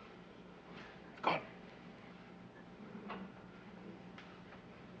they've gone.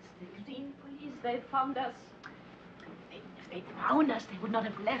 It's the green police. They found us. If they'd found us, they would not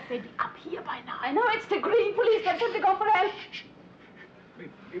have left. They'd be up here by now. I know it's the green police. That's what they go for help.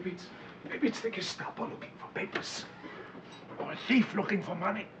 Maybe it's the Gestapo looking for papers. Or a thief looking for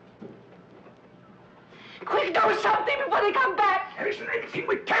money. Quick, do something before they come back. There isn't anything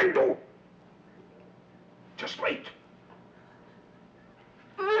we can do. Just wait.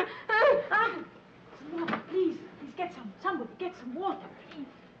 Please, get somebody get some water.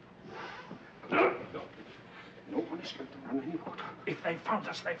 No one is going to run any water. If they found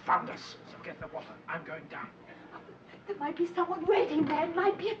us, they found us. So get the water. I'm going down. There might be someone waiting there. It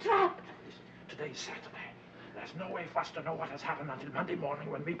might be a trap. Today's Saturday. There's no way for us to know what has happened until Monday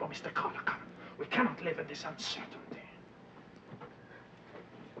morning when Meep or Mr. Carter come. We cannot live in this uncertainty.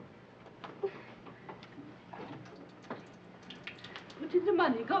 Put in the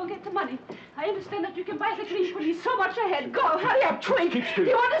money. Go and get the money. I understand that you can buy the green police so much ahead. Go, hurry up, Twink. Keep still.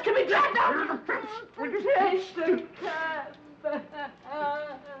 You want us to be dragged out? Chase the cab.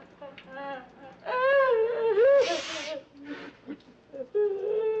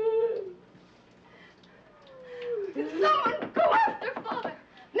 Someone go after Father.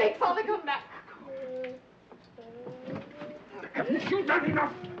 Make Father come back. Haven't you done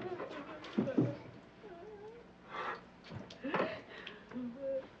enough?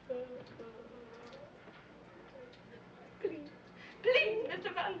 Please,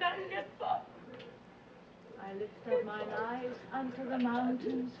 Mr. Van Dam, get Father. I lift up mine eyes unto the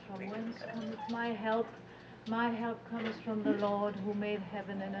mountains, from whence cometh my help. My help comes from the Lord who made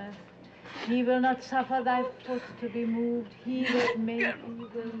heaven and earth. He will not suffer thy foot to be moved. He that made thee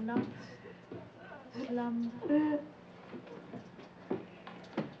will not slumber.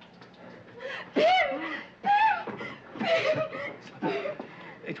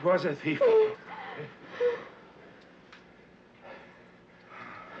 It was a thief.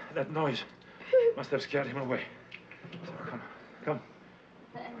 That noise must have scared him away. So come.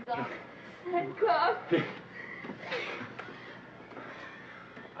 Thank God. Thank God.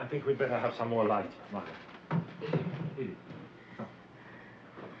 I think we'd better have some more light, Mother. Lilli, come.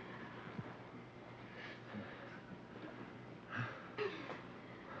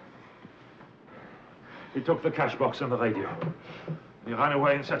 He took the cash box and the radio. He ran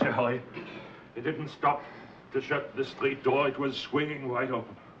away in such a hurry. He didn't stop to shut the street door. It was swinging wide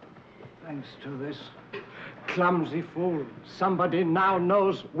open. Thanks to this clumsy fool, somebody now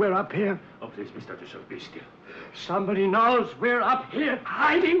knows we're up here. Oh, please, Mr. Dussel, be still. Somebody knows we're up here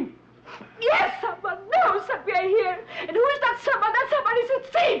hiding. Yes, someone knows that we're here. And who is that someone? That someone is a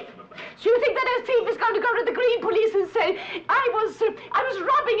thief. So you think that a thief is going to go to the green police and say, I was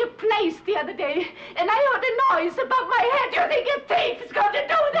robbing a place the other day, and I heard a noise above my head. You think a thief is going to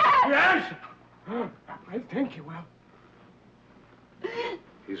do that? Yes! I think he will.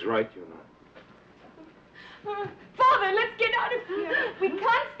 He's right, you know. Father, let's get out of here. We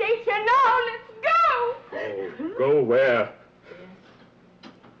can't stay here now. Let's go. Oh, go where?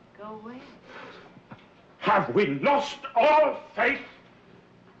 Go away. Have we lost all faith?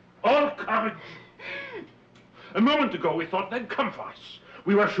 All courage? A moment ago, we thought they'd come for us.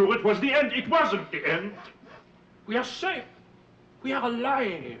 We were sure it was the end. It wasn't the end. We are safe. We are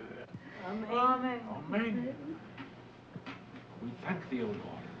alive. Amen. Amen. Amen. We thank thee, O Lord,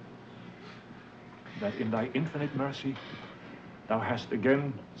 that in thy infinite mercy thou hast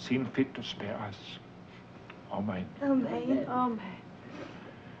again seen fit to spare us. Amen. Amen. Amen.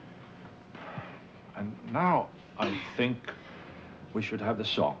 And now I think we should have the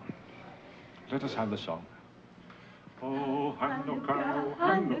song. Let us have the song. Oh, Hanukkah,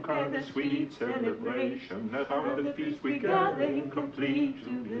 Hanukkah, the sweet celebration, around the feast we gather in complete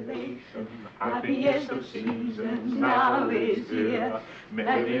jubilation. Happiest of seasons now is here,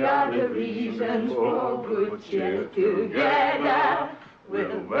 many are the reasons for good cheer. Together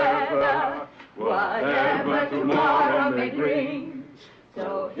we'll weather whatever tomorrow may bring.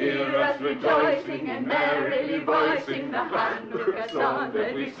 So hear us rejoicing and merrily voicing the Hanukkah song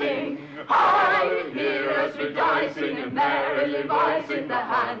that we sing. Hi! Hear us rejoicing and merrily voicing the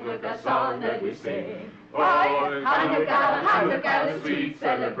Hanukkah song that we sing. Hi! Hanukkah, Hanukkah, the sweet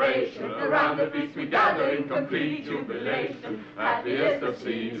celebration. Around the feast we gather in complete jubilation. Happiest of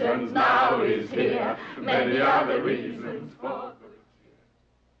seasons now is here. Many are the reasons for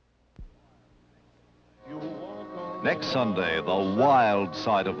Next Sunday, the wild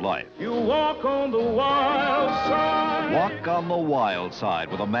side of life. You walk on the wild side. Walk on the wild side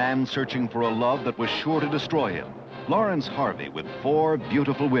with a man searching for a love that was sure to destroy him. Lawrence Harvey with 4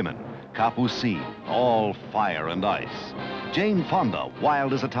 beautiful women. Capucine, all fire and ice. Jane Fonda,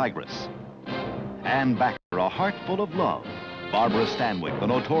 wild as a tigress. Anne Baxter, a heart full of love. Barbara Stanwyck, the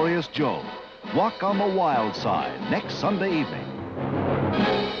notorious Joe. Walk on the wild side next Sunday evening.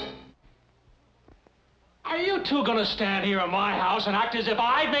 Are you two going to stand here in my house and act as if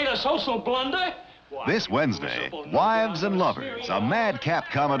I've made a social blunder? This Wednesday, Wives and Lovers, a madcap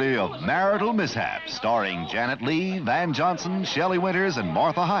comedy of marital mishaps, starring Janet Leigh, Van Johnson, Shelley Winters, and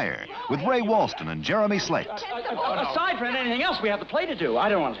Martha Heyer, with Ray Walston and Jeremy Slate. Aside from anything else, we have the play to do. I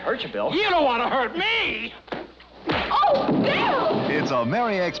don't want to hurt you, Bill. You don't want to hurt me! Oh, Bill! It's a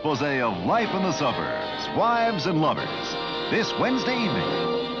merry expose of life in the suburbs, Wives and Lovers, this Wednesday evening.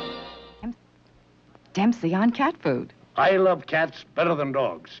 Dempsey on cat food. I love cats better than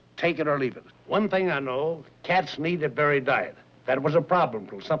dogs. Take it or leave it. One thing I know, cats need a berry diet. That was a problem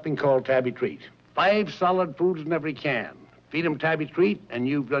till something called Tabby Treat. 5 solid foods in every can. Feed him Tabby Treat, and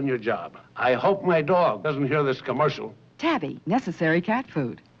you've done your job. I hope my dog doesn't hear this commercial. Tabby, necessary cat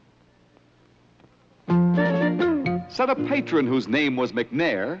food. Said a patron whose name was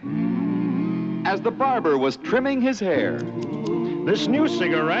McNair, as the barber was trimming his hair. This new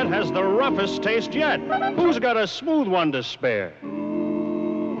cigarette has the roughest taste yet. Who's got a smooth one to spare?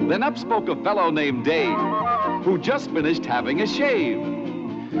 Then up spoke a fellow named Dave, who just finished having a shave.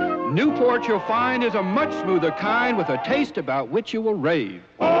 Newport you'll find is a much smoother kind with a taste about which you will rave.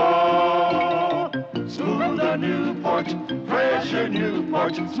 Oh, smoother Newport, fresher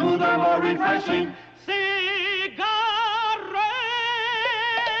Newport, smoother, more refreshing.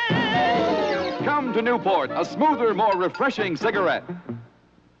 Come to Newport, a smoother, more refreshing cigarette.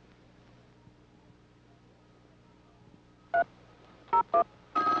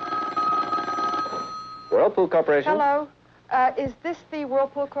 Whirlpool Corporation. Hello. Is this the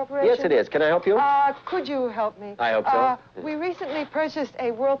Whirlpool Corporation? Yes, it is. Can I help you? Could you help me? I hope so. We recently purchased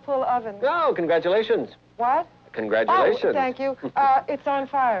a Whirlpool oven. Oh, congratulations. What? Congratulations. Oh, thank you. It's on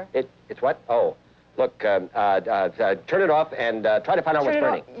fire. It's what? Oh, look, turn it off and try to find out what's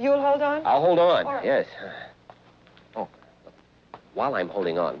burning. You'll hold on? I'll hold on, All right. yes. Oh, look, while I'm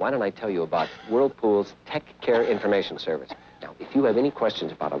holding on, why don't I tell you about Whirlpool's Tech Care Information Service. Now, if you have any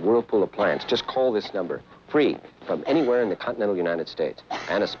questions about a Whirlpool appliance, just call this number, free, from anywhere in the continental United States.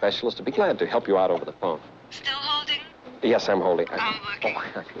 And a specialist will be glad to help you out over the phone. Still holding? Yes, I'm holding. Okay.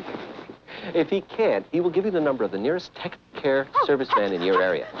 If he can't, he will give you the number of the nearest Tech Care serviceman in your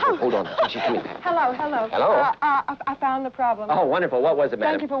area. Oh, hold on. She's coming back. Hello, hello. Hello? I found the problem. Oh, wonderful. What was it,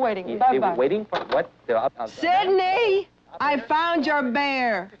 madam? Thank you for waiting. Bye-bye. Waiting for what? Sydney! I found your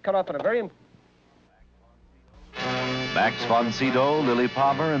bear. Cut off on a very... Max von Sydow, Lilli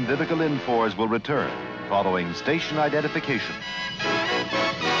Palmer, and Viveca Lindfors will return following station identification.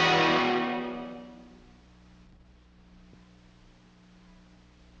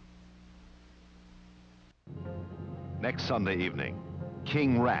 Next Sunday evening,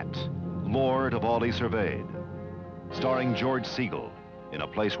 King Rat, Lord of all he surveyed. Starring George Segal, in a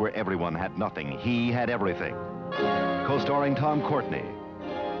place where everyone had nothing, he had everything. Co-starring Tom Courtney,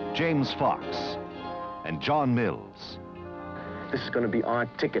 James Fox, and John Mills. This is going to be our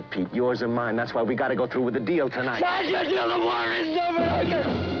ticket, Pete, yours and mine. That's why we got to go through with the deal tonight. The war is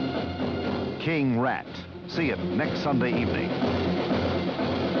over. King Rat. See it next Sunday evening.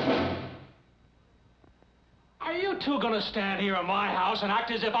 Are you two going to stand here in my house and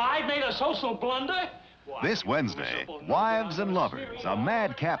act as if I'd made a social blunder? This Wednesday, Wives and Lovers, a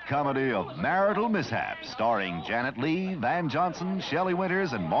madcap comedy of marital mishaps, starring Janet Leigh, Van Johnson, Shelley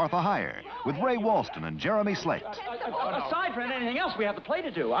Winters, and Martha Heyer, with Ray Walston and Jeremy Slate. Aside from anything else, we have the play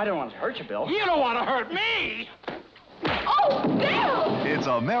to do. I don't want to hurt you, Bill. You don't want to hurt me! Oh, Bill! It's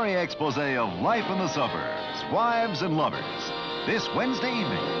a merry expose of life in the suburbs, Wives and Lovers, this Wednesday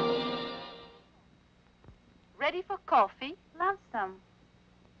evening. Ready for coffee? Love some.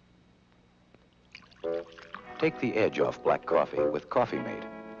 Take the edge off black coffee with Coffee Mate,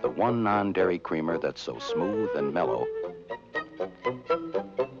 the one non-dairy creamer that's so smooth and mellow,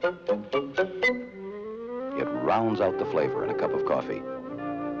 it rounds out the flavor in a cup of coffee.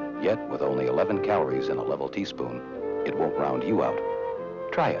 Yet, with only 11 calories in a level teaspoon, it won't round you out.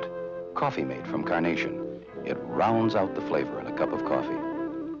 Try it. Coffee Mate from Carnation. It rounds out the flavor in a cup of coffee.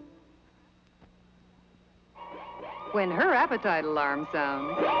 When her appetite alarm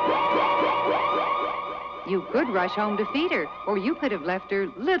sounds, you could rush home to feed her, or you could have left her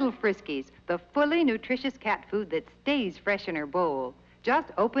Little Friskies, the fully nutritious cat food that stays fresh in her bowl. Just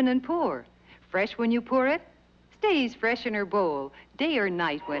open and pour. Fresh when you pour it, stays fresh in her bowl, day or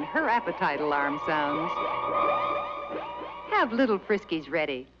night when her appetite alarm sounds. Have Little Friskies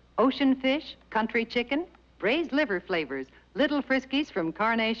ready. Ocean fish, country chicken, braised liver flavors, Little Friskies from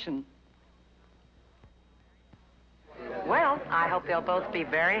Carnation. Well, I hope they'll both be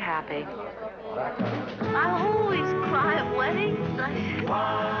very happy. I always cry at weddings.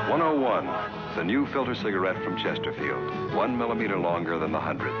 101, the new filter cigarette from Chesterfield. 1 millimeter longer than the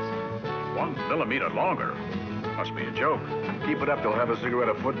hundreds. 1 millimeter longer? Must be a joke. Keep it up, they'll have a cigarette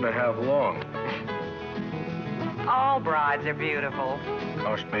a foot and a half long. All brides are beautiful.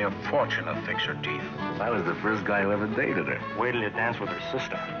 Cost me a fortune to fix her teeth. I was the first guy who ever dated her. Wait till you dance with her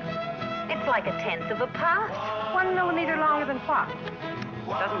sister. It's like a tenth of a puff. 1 millimeter longer than what?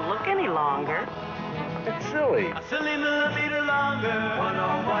 Doesn't look any longer. It's silly. A silly millimeter longer.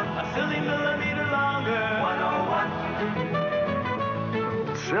 101. A silly millimeter longer. 101.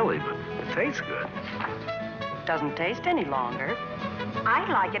 It's silly, but it tastes good. Doesn't taste any longer. I'd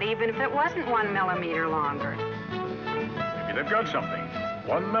like it even if it wasn't 1 millimeter longer. If You'd have got something.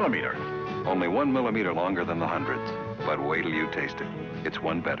 1 millimeter. Only 1 millimeter longer than the hundreds. But wait till you taste it. It's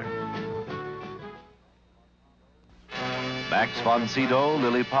one better. Max von Sydow,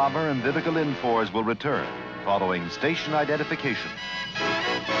 Lilli Palmer, and Viveca Lindfors will return following station identification.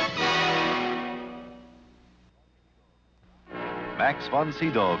 Max von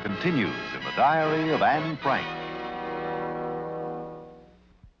Sydow continues in the diary of Anne Frank.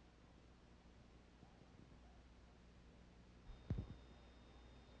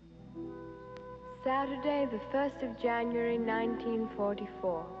 Saturday, the 1st of January,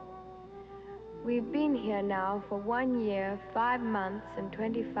 1944. We've been here now for 1 year, 5 months, and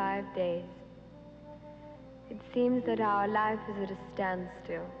 25 days. It seems that our life is at a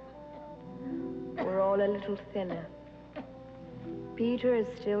standstill. We're all a little thinner. Peter is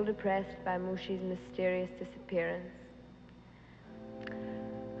still depressed by Mushi's mysterious disappearance.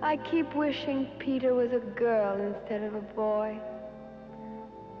 I keep wishing Peter was a girl instead of a boy.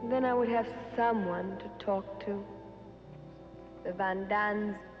 Then I would have someone to talk to. The Van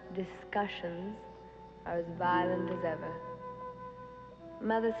Dan's discussions are as violent as ever.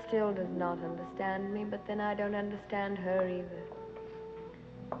 Mother still does not understand me, but then I don't understand her either.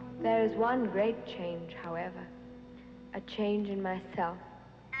 There is one great change, however. A change in myself.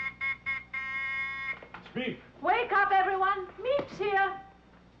 Speak. Wake up, everyone. Meep's here.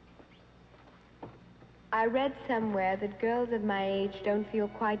 I read somewhere that girls of my age don't feel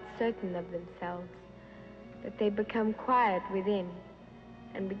quite certain of themselves, that they become quiet within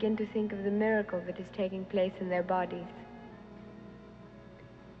and begin to think of the miracle that is taking place in their bodies.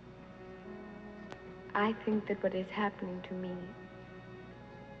 I think that what is happening to me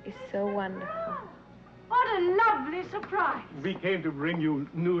is so wonderful. What a lovely surprise. We came to bring you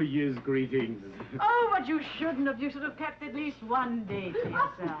New Year's greetings. Oh, but you shouldn't have. You should have kept at least one day to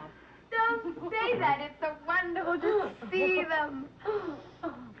yourself. Don't say that. It's so wonderful to see them.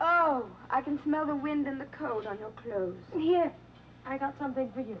 Oh, I can smell the wind and the cold on your clothes. Here, I got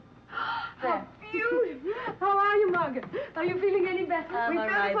something for you. How beautiful. How are you, Margaret? Are you feeling any better? We all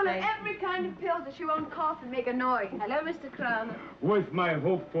found right, full of thanks. every kind of pills that she won't cough and make a noise. Hello, Mr. Kramer. With my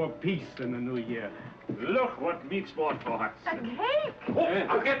hope for peace in the new year. Look what meat's bought for us. A cake? Oh,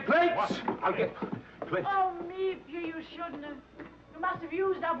 I'll get plates. I'll get plates. Oh, Meep, you shouldn't have. You must have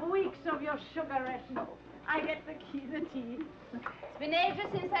used up weeks of your sugar ration. I get the tea. It's been ages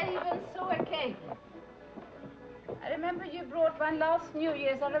since I even saw a cake. I remember you brought one last New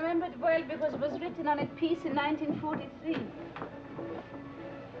Year's. I remember it well because it was written on it, peace in 1943.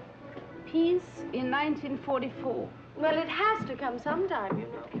 Peace in 1944. Well, it has to come sometime, you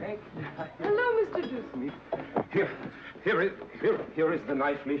know. Okay. Hello, Mr. Deuce. Here is the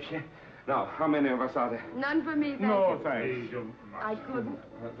knife leaf. Now, how many of us are there? None for me, thank No, you. thanks. I couldn't.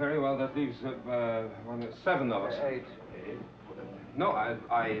 Very well, that leaves 7 of us. 8. No,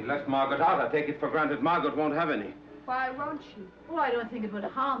 I left Margaret out. I take it for granted Margaret won't have any. Why won't she? Oh, I don't think it would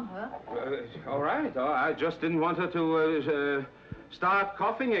harm her. All right. I just didn't want her to start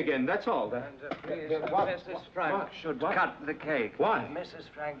coughing again, that's all. And please, Mrs. Frank should cut the cake. Why? Mrs.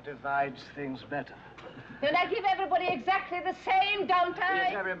 Frank divides things better. Don't I give everybody exactly the same, don't I?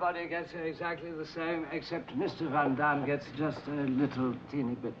 Yes, everybody gets exactly the same, except Mr. Van Dam gets just a little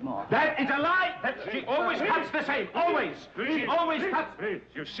teeny bit more. That is a lie! She always cuts the same, always! She always cuts...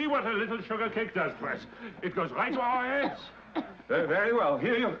 You see what a little sugar cake does to us? It goes right to our heads. Very well.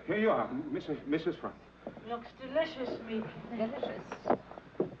 Here you are, Mrs. Frank. Looks delicious, Meep. Delicious.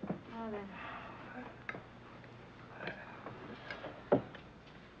 Now then.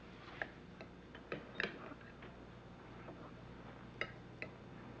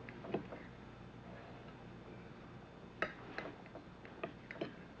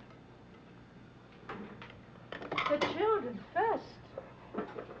 The children first.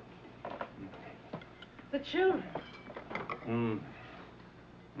 The children.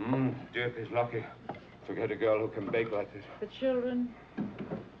 Jip is lucky. Forget a girl who can bake like this. The children.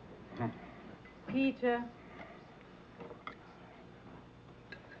 Peter.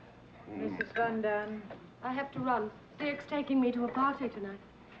 Mrs. Van Dam. I have to run. Dirk's taking me to a party tonight.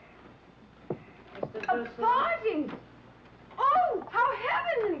 Mr. A party? Oh, how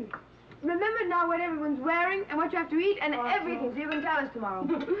heavenly! Remember now what everyone's wearing and what you have to eat and everything, so you can tell us tomorrow.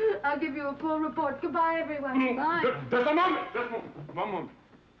 I'll give you a full report. Goodbye, everyone. Bye. Just a moment. One moment.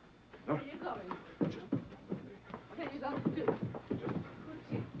 Where are you going? What are you going to do?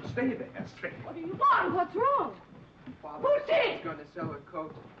 Stay there. Stay. What do you want? What's wrong? Father Who's it? going to sew a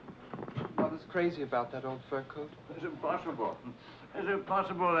coat. Father's crazy about that old fur coat. It's impossible. Is it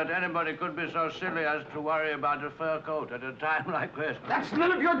possible that anybody could be so silly as to worry about a fur coat at a time like this? That's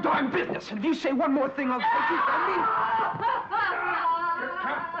none of your darn business. And if you say one more thing, I'll take you from me.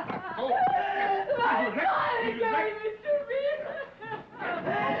 My God gave it to me.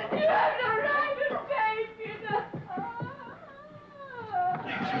 You have no right to take it.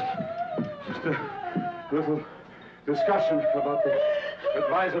 Just a little discussion about the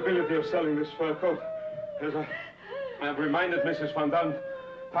advisability of selling this fur coat. As I've reminded Mrs. Van Dam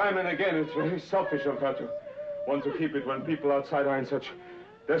time and again, it's very selfish of her to want to keep it when people outside are in such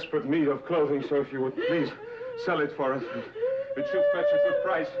desperate need of clothing. So if you would please sell it for us, it should fetch a good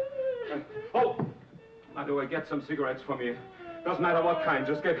price. Oh, how do I get some cigarettes for me? Doesn't matter what kind,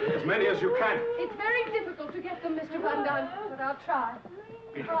 just get as many as you can. It's very difficult to get them, Mr. Van Dam, but I'll try.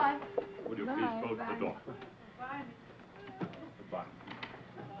 Try. Would you please bolt the door? Goodbye.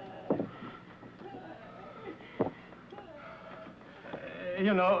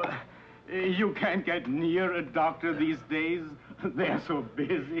 You know, you can't get near a doctor these days. They're so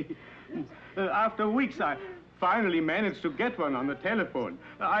busy. After weeks, I finally managed to get one on the telephone.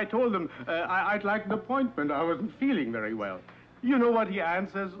 I told them I'd like an appointment. I wasn't feeling very well. You know what he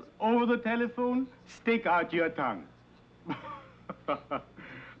answers over the telephone? Stick out your tongue.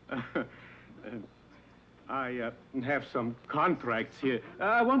 I have some contracts here.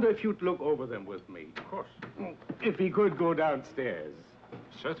 I wonder if you'd look over them with me. Of course. If he could go downstairs.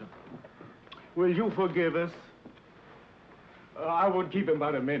 Certainly. Will you forgive us? I won't keep him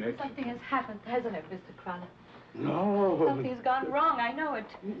but a minute. Something has happened, hasn't it, Mr. Crawler? No. Something's gone wrong, I know it.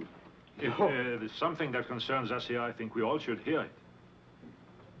 If there's something that concerns us here, I think we all should hear it.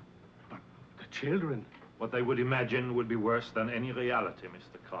 But the children? What they would imagine would be worse than any reality,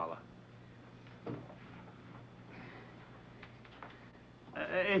 Mr. Crawler.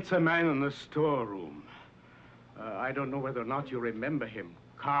 It's a man in the storeroom. I don't know whether or not you remember him.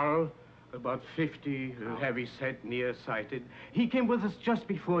 Carl, about 50, heavy-set, nearsighted. He came with us just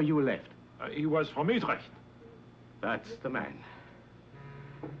before you left. He was from Utrecht. That's the man.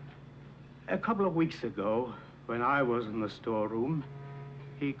 A couple of weeks ago, when I was in the storeroom,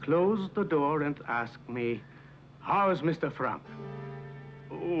 he closed the door and asked me, "How's Mr. Frank?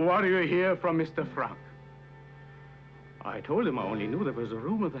 What do you hear from Mr. Frank?" I told him I only knew there was a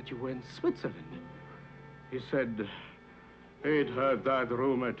rumor that you were in Switzerland. He said he'd heard that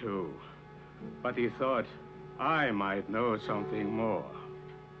rumor too, but he thought I might know something more.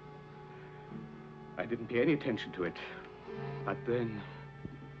 I didn't pay any attention to it, but then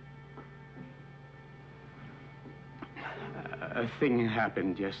a thing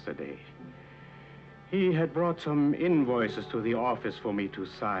happened yesterday. He had brought some invoices to the office for me to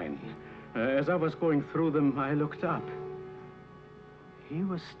sign. As I was going through them, I looked up. He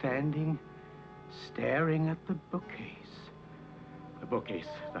was standing, staring at the bookcase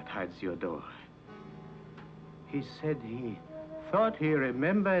that hides your door. He said he thought he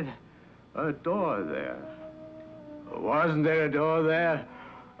remembered a door there. Wasn't there a door there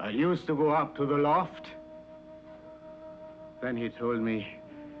that used to go up to the loft? Then he told me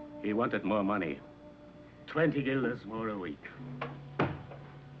he wanted more money. 20 guilders more a week.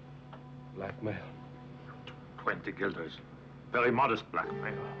 Blackmail. 20 guilders. Very modest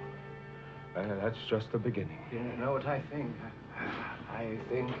blackmail. That's just the beginning. You know what I think? I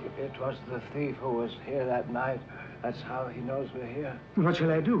think it was the thief who was here that night. That's how he knows we're here. What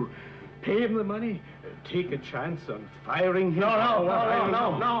shall I do? Pay him the money? Take a chance on firing him? No,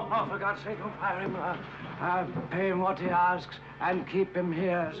 for God's sake, don't fire him. Pay him what he asks and keep him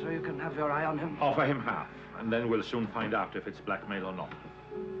here so you can have your eye on him. Offer him half, and then we'll soon find out if it's blackmail or not.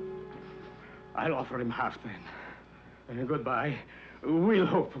 I'll offer him half then. Goodbye. We'll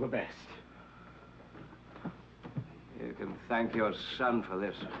hope for the best. You can thank your son for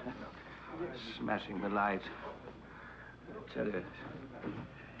this. Smashing the light. I tell you,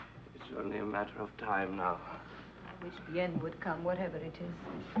 it's only a matter of time now. I wish the end would come, whatever it is.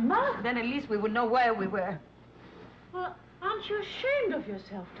 Ma? Then at least we would know where we were. Well, aren't you ashamed of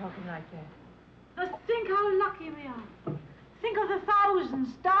yourself talking like that? Now think how lucky we are. Think of the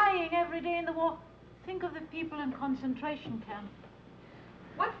thousands dying every day in the war. Think of the people in concentration camps.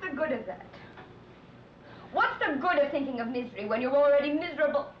 What's the good of that? What's the good of thinking of misery when you're already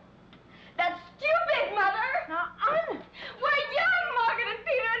miserable? That's stupid, Mother! Now, We're young, Margaret and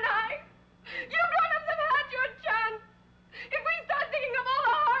Peter and I. You grown-ups have had your chance. If we start thinking of all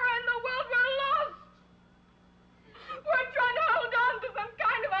the horror in the world, we're lost. We're trying to hold on to some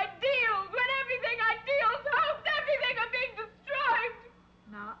kind of ideals when ideals, hopes, everything are being destroyed.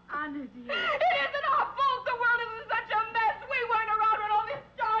 Now, Anna, dear. It isn't our fault the world is in such a mess. We weren't around when all this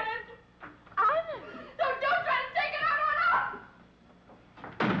started.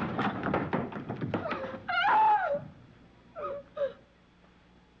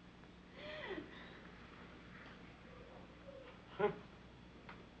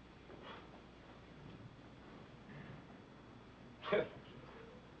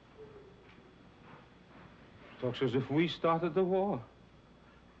 Talks as if we started the war.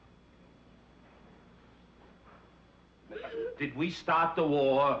 Did we start the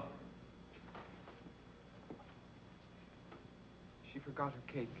war? She forgot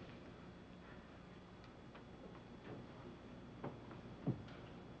her cake.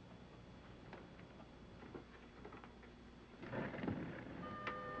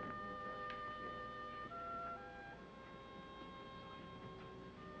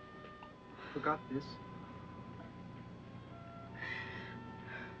 Forgot this.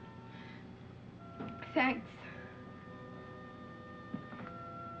 Thanks.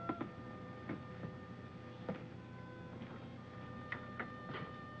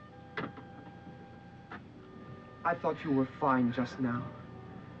 I thought you were fine just now.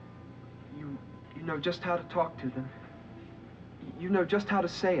 You know just how to talk to them. You know just how to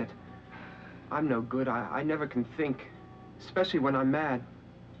say it. I'm no good. I never can think, especially when I'm mad.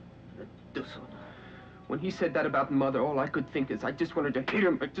 When he said that about Mother, all I could think is I just wanted to hit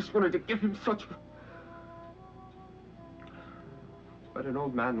him. I just wanted to give him such a... But an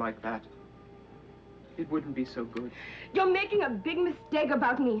old man like that, it wouldn't be so good. You're making a big mistake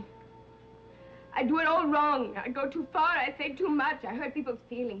about me. I do it all wrong. I go too far. I say too much. I hurt people's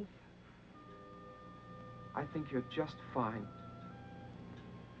feelings. I think you're just fine.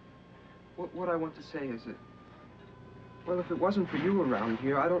 What I want to say is that, well, if it wasn't for you around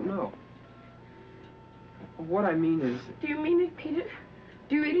here, I don't know. What I mean is... Do you mean it, Peter?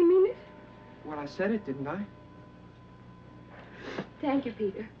 Do you really mean it? Well, I said it, didn't I? Thank you,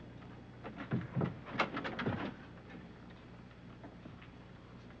 Peter.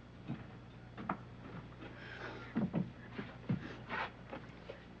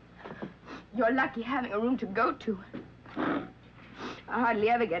 You're lucky having a room to go to. I hardly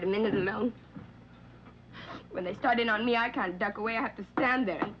ever get a minute alone. When they start in on me, I can't duck away. I have to stand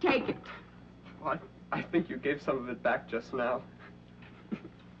there and take it. Well, I think you gave some of it back just now. I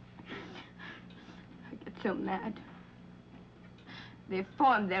get so mad. They've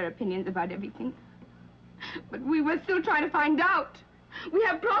formed their opinions about everything. But we were still trying to find out. We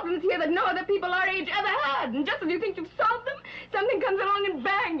have problems here that no other people our age ever had. And just as you think you've solved them, something comes along and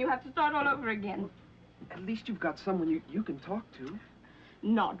bang, you have to start all over again. At least you've got someone you can talk to.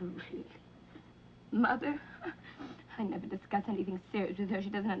 Not really. Mother, I never discuss anything serious with her. She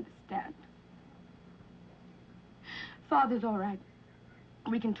doesn't understand. Father's all right.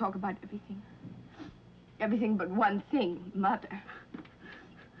 We can talk about everything. Everything but one thing, Mother.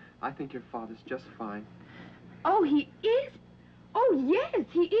 I think your father's just fine. Oh, he is? Oh, yes,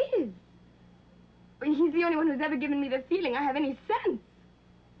 he is. He's the only one who's ever given me the feeling I have any sense.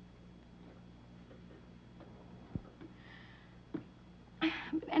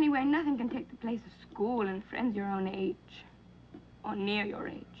 But anyway, nothing can take the place of school and friends your own age. Or near your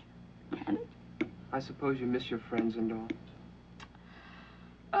age. Can it? I suppose you miss your friends and all.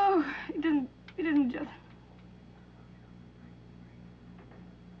 Oh, it isn't just...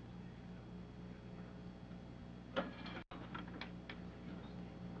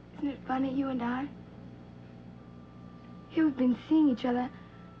 Isn't it funny, you and I? Here we've been seeing each other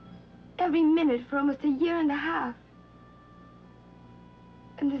every minute for almost a year and a half.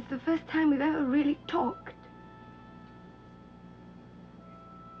 And this is the first time we've ever really talked.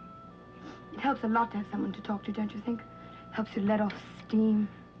 It helps a lot to have someone to talk to, don't you think? Helps you let off steam.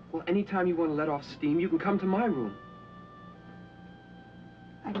 Well, anytime you want to let off steam, you can come to my room.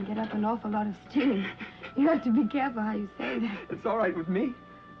 I can get up an awful lot of steam. You have to be careful how you say that. It's all right with me.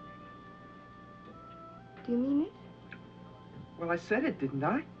 Do you mean it? Well, I said it, didn't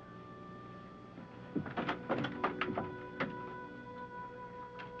I?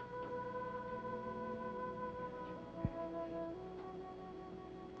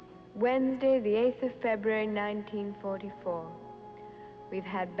 Wednesday, the 8th of February, 1944. We've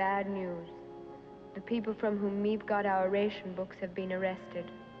had bad news. The people from whom Meep got our ration books have been arrested,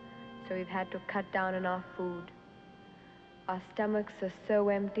 so we've had to cut down on our food. Our stomachs are so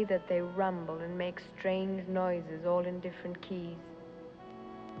empty that they rumble and make strange noises, all in different keys.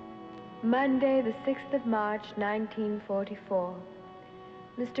 Monday, the 6th of March, 1944.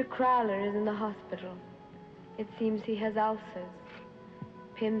 Mr. Crowler is in the hospital. It seems he has ulcers.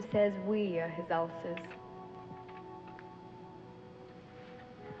 Pim says we are his ulcers.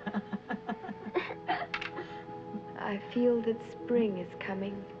 I feel that spring is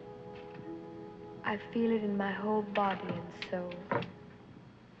coming. I feel it in my whole body and soul.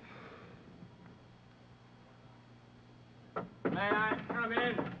 May I come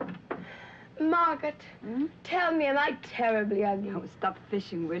in? Margaret, tell me, am I terribly ugly? Oh, stop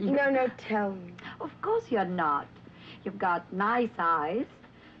fishing, will you? No, tell me. Of course you're not. You've got nice eyes.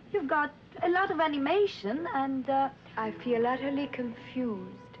 You've got a lot of animation and... I feel utterly confused.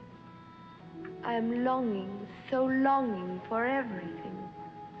 I am longing, so longing for everything.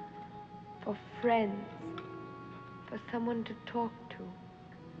 For friends. For someone to talk to.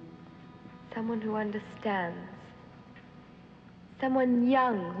 Someone who understands. Someone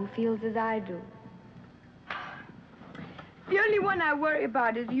young who feels as I do. The only one I worry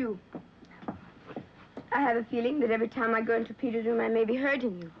about is you. I have a feeling that every time I go into Peter's room, I may be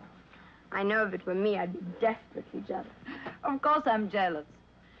hurting you. I know if it were me, I'd be desperately jealous. Of course I'm jealous.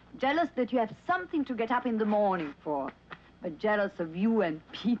 Jealous that you have something to get up in the morning for. But jealous of you and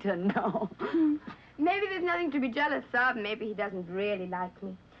Peter, no. Maybe there's nothing to be jealous of. Maybe he doesn't really like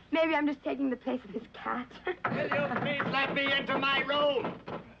me. Maybe I'm just taking the place of his cat. Will you please let me into my room?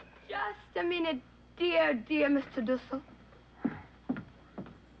 Just a minute, dear, dear Mr. Dussel.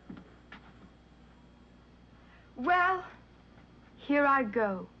 Well, here I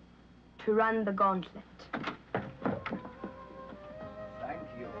go to run the gauntlet. Thank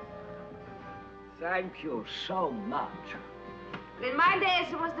you. Thank you so much. In my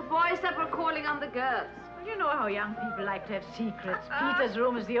days, it was the boys that were calling on the girls. Well, you know how young people like to have secrets. Peter's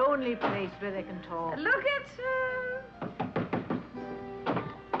room is the only place where they can talk. Look at...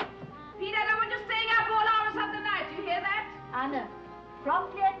 Peter, I don't want you staying up all hours of the night. Do you hear that? Anna,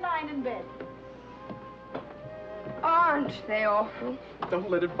 promptly at 9 in bed. Aren't they awful?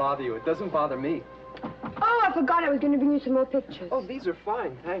 Don't let it bother you. It doesn't bother me. Oh, I forgot I was going to bring you some more pictures. Oh, these are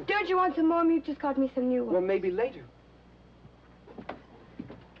fine, thanks. Don't you want some more? You've just got me some new ones. Well, maybe later.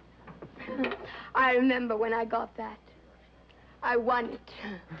 I remember when I got that. I won it.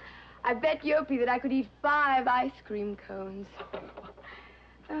 I bet Yopi that I could eat 5 ice cream cones.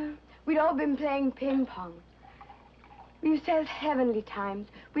 We'd all been playing ping pong. We used to have heavenly times.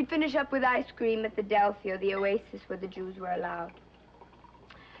 We'd finish up with ice cream at the Delphi or the Oasis where the Jews were allowed.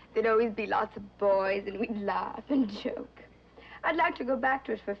 There'd always be lots of boys, and we'd laugh and joke. I'd like to go back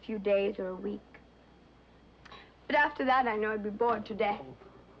to it for a few days or a week. But after that, I know I'd be bored to death.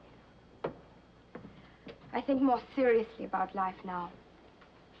 I think more seriously about life now.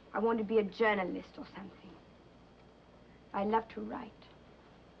 I want to be a journalist or something. I love to write.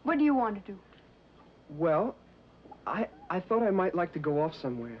 What do you want to do? Well, I thought I might like to go off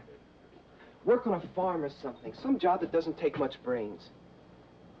somewhere. Work on a farm or something. Some job that doesn't take much brains.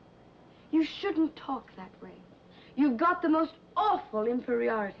 You shouldn't talk that way. You've got the most awful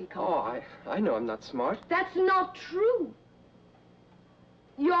inferiority complex. Oh, I know I'm not smart. That's not true.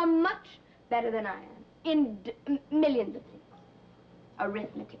 You're much better than I am in millions of things.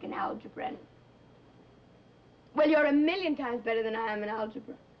 Arithmetic and algebra. And... Well, you're a million times better than I am in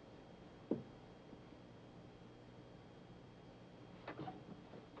algebra.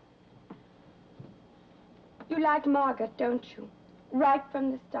 You like Margaret, don't you? Right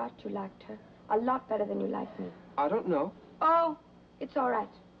from the start, you liked her. A lot better than you like me. I don't know. Oh, it's all right.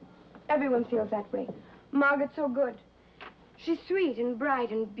 Everyone feels that way. Margaret's so good. She's sweet and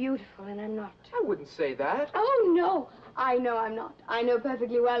bright and beautiful, and I'm not. I wouldn't say that. Oh, no. I know I'm not. I know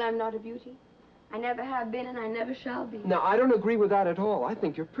perfectly well I'm not a beauty. I never have been, and I never shall be. No, I don't agree with that at all. I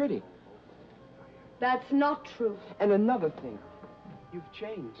think you're pretty. That's not true. And another thing. You've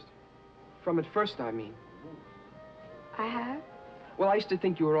changed. From at first, I mean. I have? Well, I used to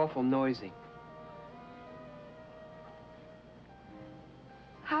think you were awful noisy.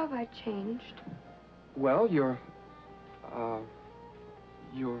 How have I changed? Well, you're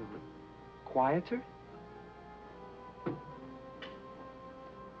quieter?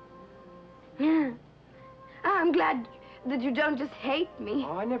 Yeah. I'm glad that you don't just hate me.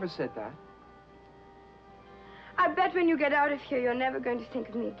 Oh, I never said that. I bet when you get out of here, you're never going to think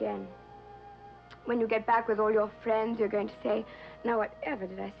of me again. When you get back with all your friends, you're going to say, now whatever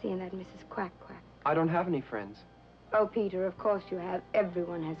did I see in that Mrs. Quack Quack? I don't have any friends. Oh, Peter, of course you have.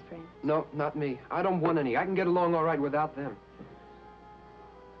 Everyone has friends. No, not me. I don't want any. I can get along all right without them.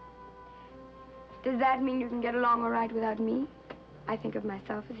 Does that mean you can get along all right without me? I think of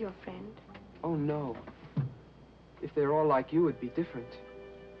myself as your friend. Oh, no. If they're all like you, it'd be different.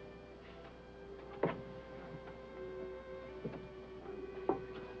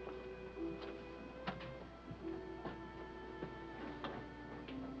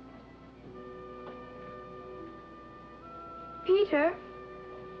 Peter,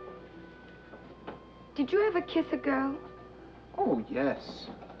 did you ever kiss a girl? Oh, yes.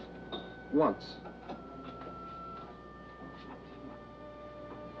 Once.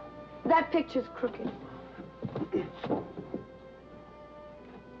 That picture's crooked.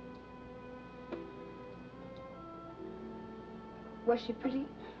 Was she pretty?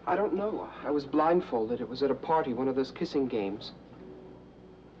 I don't know. I was blindfolded. It was at a party, one of those kissing games.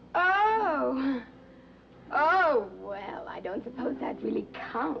 Oh. Oh, well, I don't suppose that really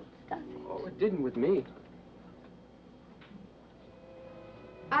counts, does it? Oh, it didn't with me.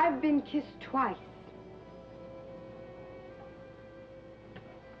 I've been kissed twice.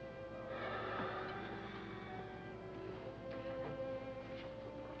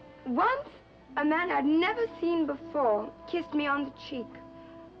 Once, a man I'd never seen before kissed me on the cheek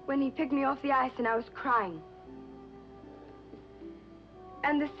when he picked me off the ice and I was crying.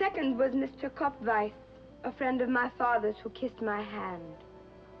 And the second was Mr. Kopweiss, a friend of my father's who kissed my hand.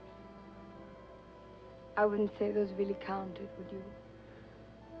 I wouldn't say those really counted, would you?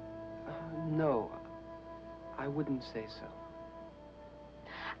 No, I wouldn't say so.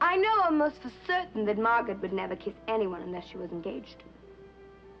 I know almost for certain that Margaret would never kiss anyone unless she was engaged to.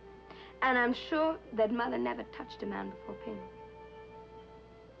 And I'm sure that Mother never touched a man before Pin.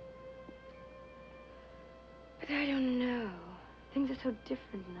 But I don't know. Things are so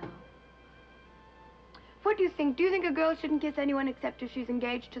different now. What do you think? Do you think a girl shouldn't kiss anyone except if she's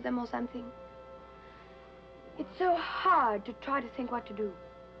engaged to them or something? It's so hard to try to think what to do.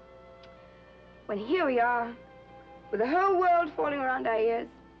 When here we are, with the whole world falling around our ears.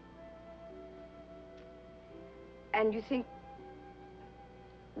 And you think,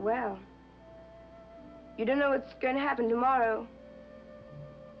 well, you don't know what's going to happen tomorrow.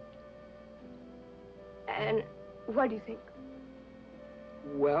 And what do you think?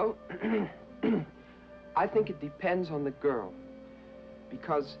 Well, I think it depends on the girl.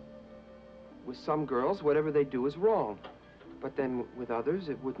 Because with some girls, whatever they do is wrong. But then with others,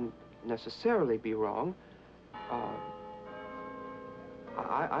 it wouldn't necessarily be wrong.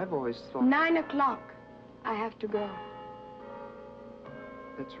 I've always thought... 9 o'clock. I have to go.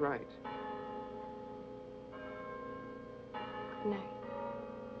 That's right. Good night.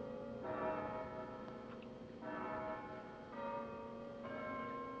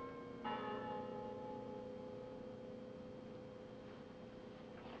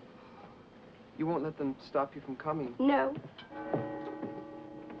 You won't let them stop you from coming? No.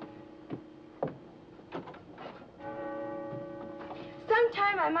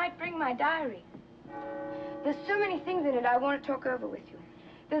 Sometime I might bring my diary. There's so many things in it I want to talk over with you.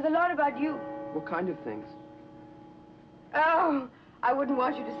 There's a lot about you. What kind of things? Oh, I wouldn't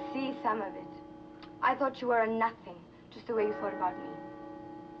want you to see some of it. I thought you were a nothing, just the way you thought about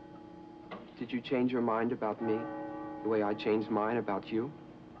me. Did you change your mind about me the way I changed mine about you?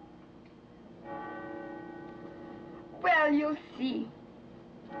 Well, you'll see.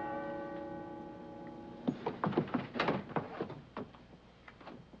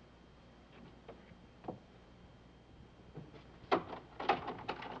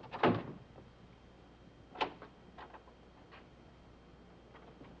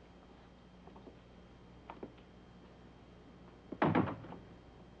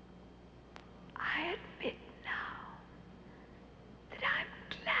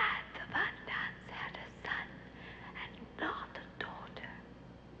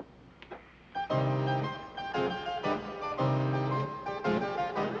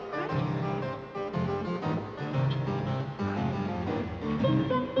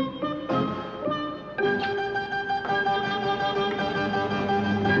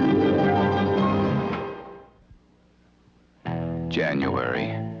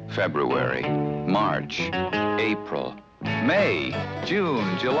 January, February, March, April, May,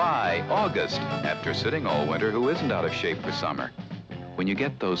 June, July, August. After sitting all winter, who isn't out of shape for summer? When you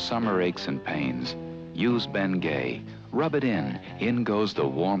get those summer aches and pains, use Bengay. Rub it in. In goes the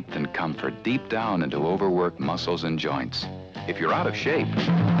warmth and comfort deep down into overworked muscles and joints. If you're out of shape,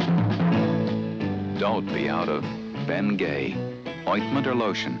 don't be out of Bengay. Ointment or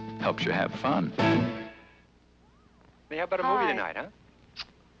lotion helps you have fun. How about a movie tonight, huh?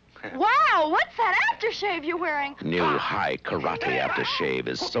 Wow, what's that aftershave you're wearing? New high karate aftershave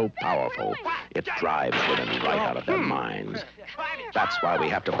is so powerful, it drives women right out of their minds. That's why we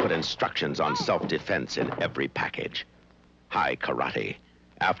have to put instructions on self-defense in every package. High karate,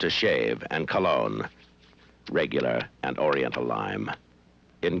 aftershave, and cologne. Regular and oriental lime.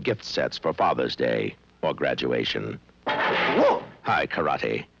 In gift sets for Father's Day or graduation. High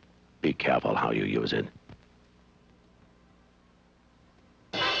karate. Be careful how you use it.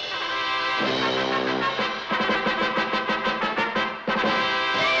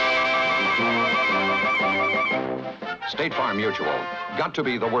 State Farm Mutual, got to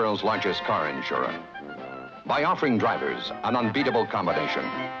be the world's largest car insurer. By offering drivers an unbeatable combination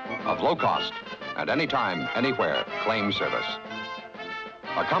of low cost and anytime, anywhere claim service.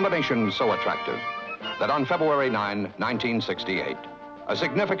 A combination so attractive that on February 9, 1968, a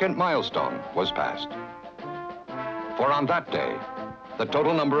significant milestone was passed. For on that day, the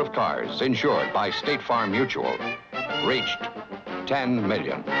total number of cars insured by State Farm Mutual reached 10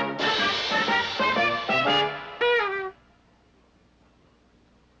 million.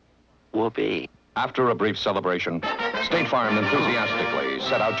 Whoopee. After a brief celebration, State Farm enthusiastically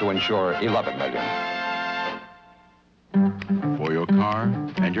set out to insure 11 million. For your car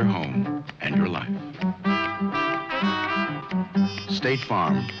and your home and your life. State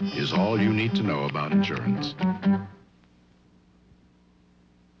Farm is all you need to know about insurance.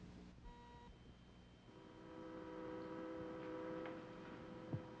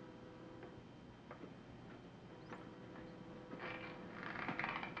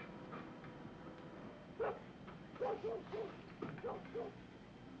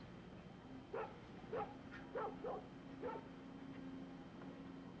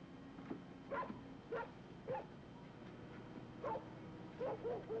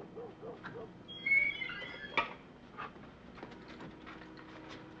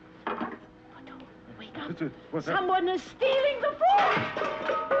 Someone is stealing the food!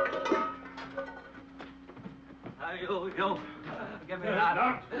 You, give me that.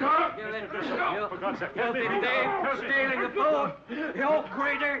 No. Give it. No, for God's sake. You thief, you're stealing the food. You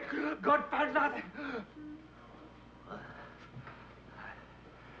greedy, good for nothing.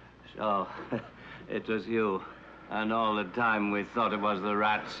 So, it was you. And all the time we thought it was the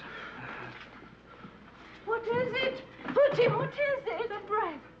rats. What is it? Putti, what is it? The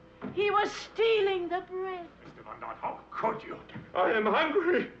bread. He was stealing the bread. Mr. Van Daan, how could you? I am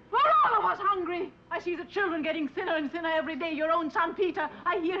hungry. We're all of us hungry. I see the children getting thinner and thinner every day. Your own son, Peter,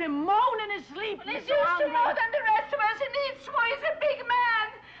 I hear him moan in his sleep. Well, he's used to more than the rest of us. He needs more. He's a big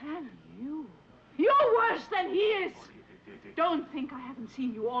man. And you? You're worse than he is. Don't think I haven't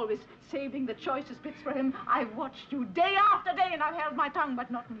seen you always saving the choicest bits for him. I've watched you day after day, and I've held my tongue, but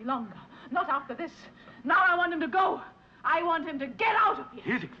not any longer. Not after this. Now I want him to go. I want him to get out of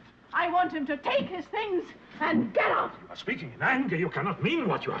here. I want him to take his things and get out. You are speaking in anger. You cannot mean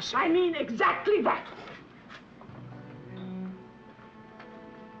what you are saying. I mean exactly that.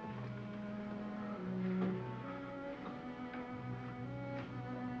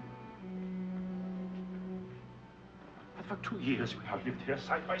 But for 2 years we have lived here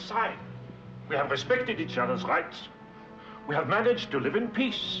side by side. We have respected each other's rights. We have managed to live in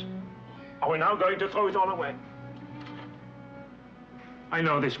peace. Are we now going to throw it all away? I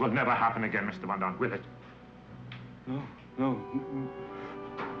know this will never happen again, Mr. Van Daan, will it? No.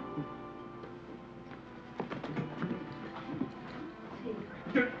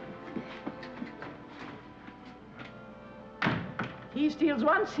 He steals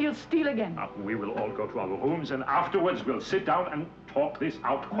once, he'll steal again. Now, we will all go to our rooms, and afterwards we'll sit down and talk this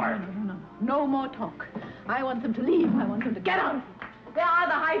out quietly. No more talk. I want them to leave. I want them to get out of here. There are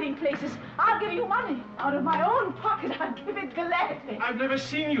the hiding places. I'll give you money. Out of my own pocket, I'll give it gladly. I've never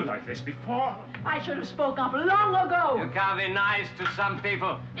seen you like this before. I should have spoken up long ago. You can't be nice to some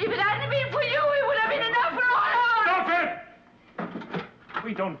people. If it hadn't been for you, it would have been enough for all of us. Stop it!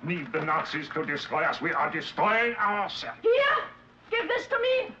 We don't need the Nazis to destroy us. We are destroying ourselves. Here, give this to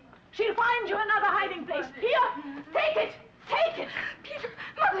me. She'll find you another hiding place. Here, take it. Take it. Peter,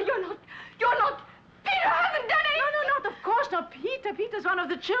 Mother, you're not. Peter hasn't done it. No, not of course not. Peter. Peter's one of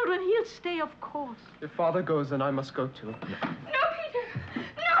the children. He'll stay, of course. If Father goes, then I must go too. No, Peter.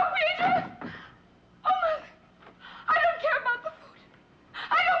 No, Peter. Oh, Mother. I don't care about the food.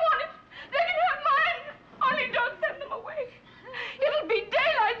 I don't want it. They can have mine. Only don't send them away. It'll be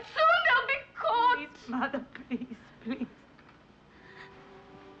daylight soon. They'll be caught. Please, Mother, please.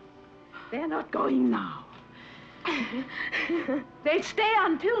 They're not going now. They'll stay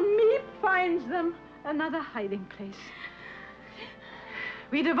until Meep finds them another hiding place.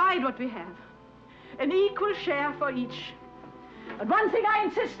 We divide what we have. An equal share for each. But one thing I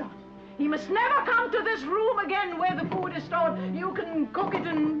insist on. He must never come to this room again where the food is stored. You can cook it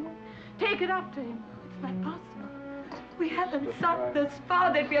and take it up to him. It's not possible. We haven't thought this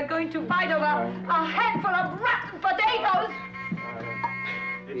far that we are going to fight over a handful of rotten potatoes.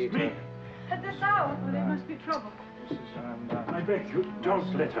 It's me. At this hour. Well, there must be trouble. I beg you,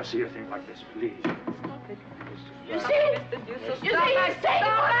 don't let her see a thing like this, please. Stop it. You see? He's saying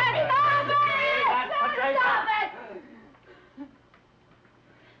for that. Stop it!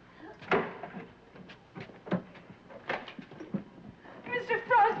 Mr.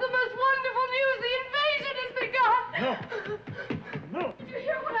 Frost, the most wonderful news. The invasion has begun. No. Did you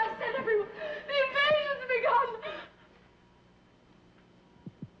hear what I said, everyone? The invasion's begun.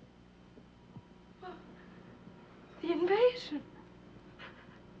 The invasion.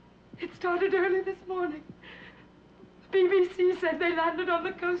 It started early this morning. The BBC said they landed on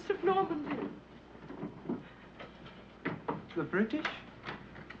the coast of Normandy. The British?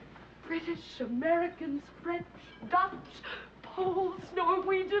 British, Americans, French, Dutch, Poles,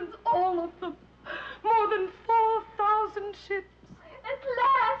 Norwegians, all of them. More than 4,000 ships. At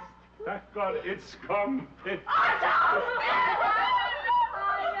last! Thank God it's come.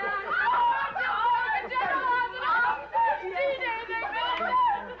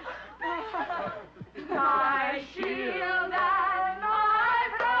 My shield and my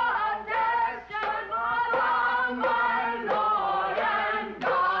protection, along my Lord and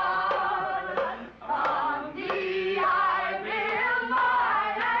God. On thee I will my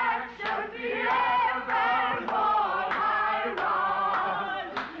action be evermore my rod.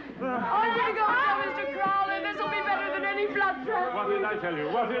 I'm gonna go now, Mr. Crowley. This'll be better than any blood trap. What did I tell you?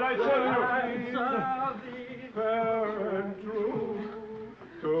 What did I tell you? Fair and true.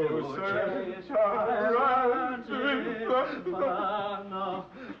 To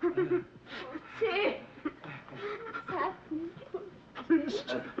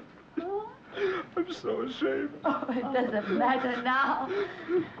I'm so ashamed. Oh, it doesn't matter now.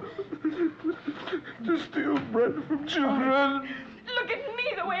 To steal bread from children. Look at me,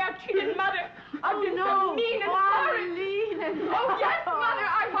 the way I've treated Mother. I've been no. so mean and horrid. Oh, yes, Mother,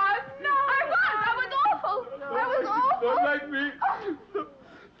 I was. No. I was awful. I was awful. Don't like me.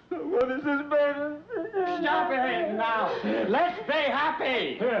 What is this, baby? Stop it now. Let's be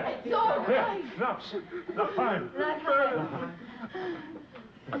happy. It's all right. No, fine.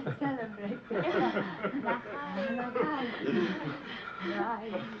 Celebrate. My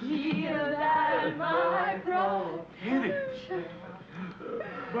shield and my protection.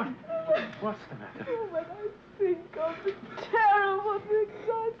 What's the matter? When I think of the terrible things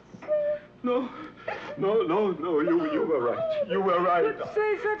I've said. No, you were right. You were right. But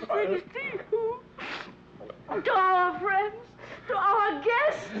say such things to you. To our friends. To our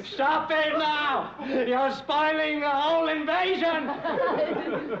guests. Stop it now. You're spoiling the whole invasion.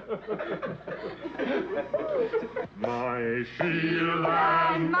 My shield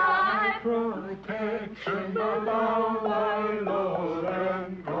and my protection, along my Lord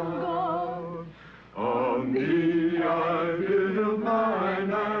and God. On thee I will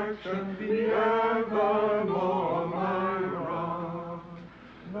mine action be evermore my rod.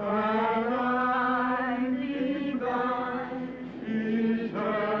 That I be thine,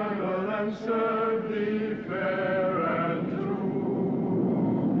 eternal and serve thee fair and true.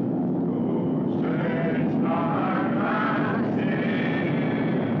 To change thy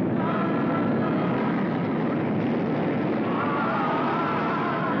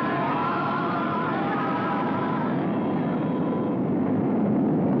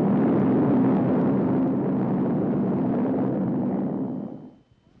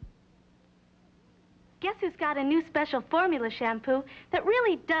Guess who's got a new special formula shampoo that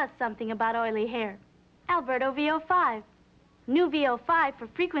really does something about oily hair? Alberto VO5. New VO5 for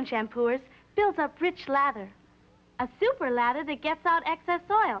frequent shampooers builds up rich lather. A super lather that gets out excess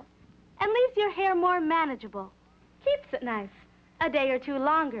oil and leaves your hair more manageable. Keeps it nice, a day or two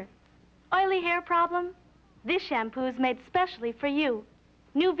longer. Oily hair problem? This shampoo is made specially for you.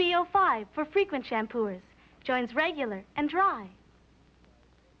 New VO5 for frequent shampooers. Joins regular and dry.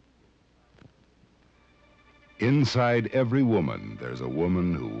 Inside every woman, there's a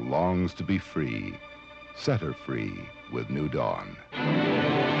woman who longs to be free. Set her free with New Dawn.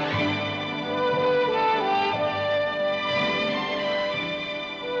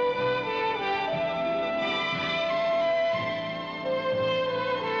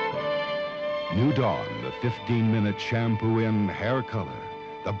 New Dawn, the 15-minute shampoo in hair color.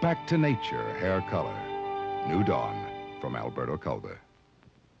 The back to nature hair color. New Dawn from Alberto Culver.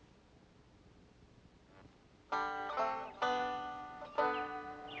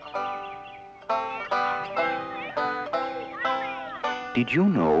 Did you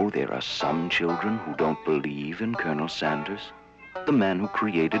know there are some children who don't believe in Colonel Sanders, the man who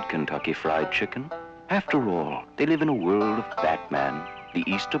created Kentucky Fried Chicken? After all, they live in a world of Batman, the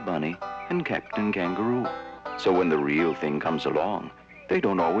Easter Bunny, and Captain Kangaroo. So when the real thing comes along, they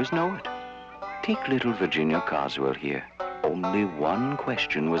don't always know it. Take little Virginia Carswell here. Only one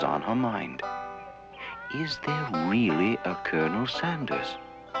question was on her mind. Is there really a Colonel Sanders?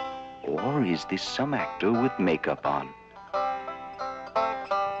 Or is this some actor with makeup on?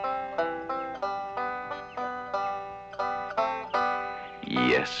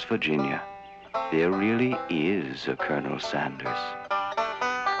 Yes, Virginia, there really is a Colonel Sanders.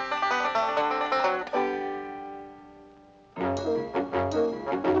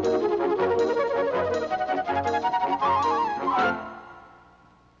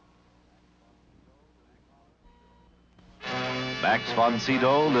 Max von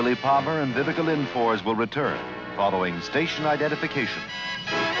Sydow, Lilli Palmer, and Viveca Lindfors will return following station identification.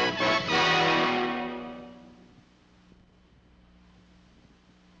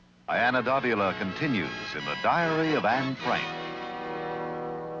 Diana Devila continues in the Diary of Anne Frank.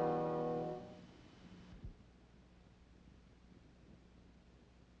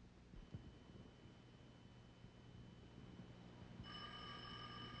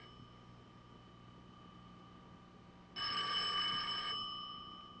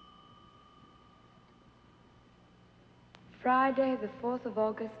 Friday, the 4th of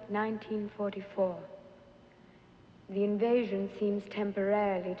August, 1944. The invasion seems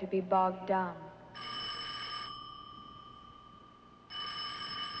temporarily to be bogged down.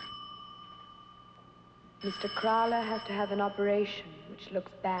 Mr. Crowler has to have an operation, which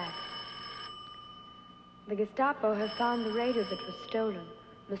looks bad. The Gestapo have found the radio that was stolen.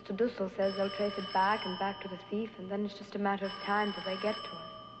 Mr. Dussel says they'll trace it back and back to the thief, and then it's just a matter of time till they get to us.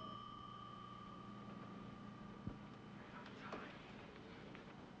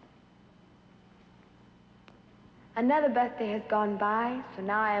 Another birthday has gone by, so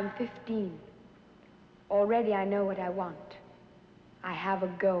now I am 15. Already I know what I want. I have a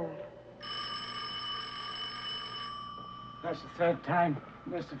goal. That's the third time,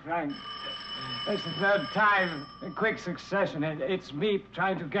 Mr. Frank. That's the third time in quick succession. It's Meep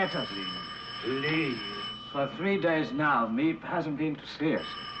trying to get us. Please. For 3 days now, Meep hasn't been to see us.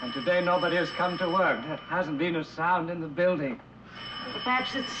 And today nobody has come to work. There hasn't been a sound in the building.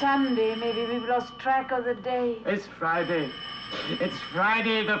 Perhaps it's Sunday. Maybe we've lost track of the day. It's Friday. It's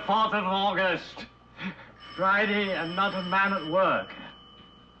Friday, the 4th of August. Friday and not a man at work.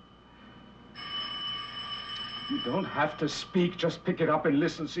 You don't have to speak. Just pick it up and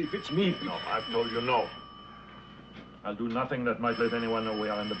listen, see if it's me. No, I've told you no. I'll do nothing that might let anyone know we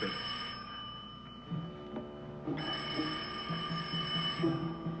are in the building.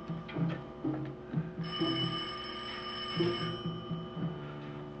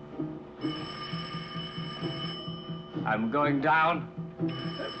 I'm going down.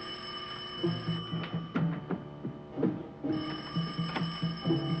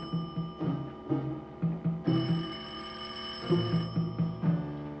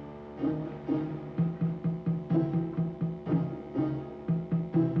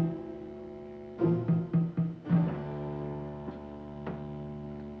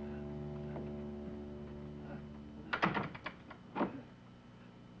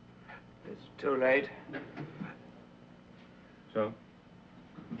 It's too late. So,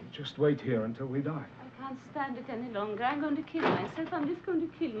 just wait here until we die. I can't stand it any longer. I'm going to kill myself. I'm just going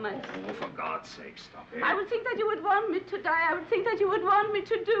to kill myself. Oh, for God's sake, stop it. I would think that you would want me to die. I would think that you would want me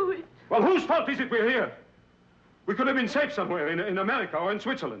to do it. Well, whose fault is it we're here? We could have been safe somewhere in America or in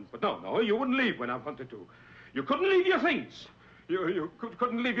Switzerland. But no, you wouldn't leave when I wanted to. You couldn't leave your things. You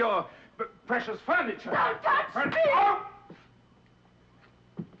couldn't leave your precious furniture. Don't touch me! Oh!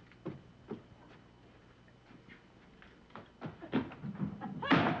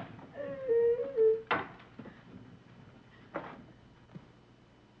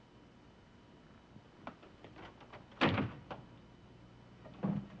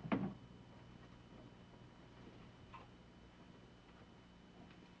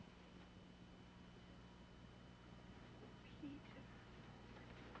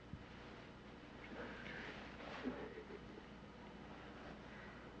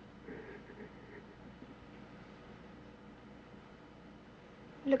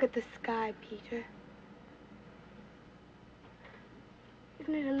 Look at the sky, Peter.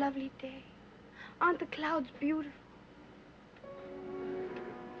 Isn't it a lovely day? Aren't the clouds beautiful?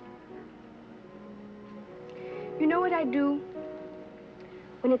 You know what I do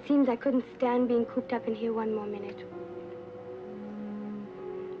when it seems I couldn't stand being cooped up in here one more minute?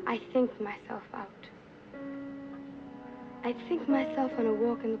 I think myself out. I think myself on a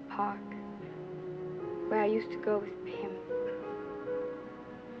walk in the park where I used to go with Pim.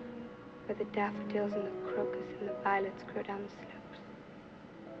 Where the daffodils and the crocus and the violets grow down the slopes.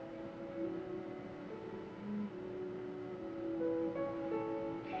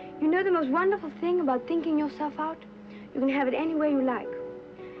 You know the most wonderful thing about thinking yourself out? You can have it any way you like.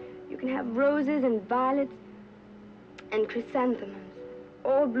 You can have roses and violets and chrysanthemums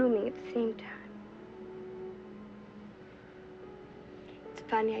all blooming at the same time. It's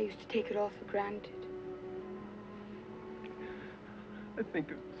funny, I used to take it all for granted. I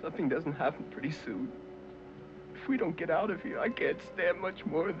think if something doesn't happen pretty soon, if we don't get out of here, I can't stand much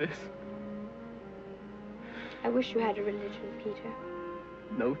more of this. I wish you had a religion, Peter.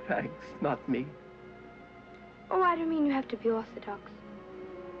 No thanks, not me. Oh, I don't mean you have to be orthodox.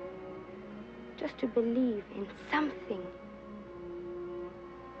 Just to believe in something.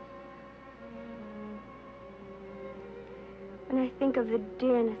 When I think of the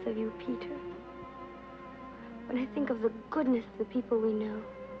dearness of you, Peter. When I think of the goodness of the people we know.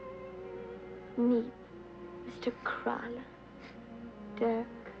 Me, Mr. Kraler, Dirk,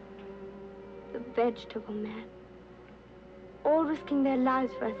 the vegetable man. All risking their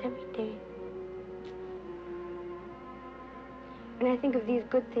lives for us every day. When I think of these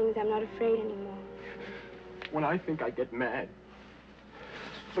good things, I'm not afraid anymore. When I think, I get mad.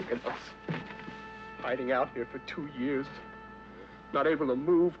 Look at us. Hiding out here for 2 years. Not able to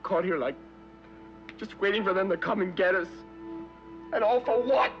move, caught here like... just waiting for them to come and get us. And all for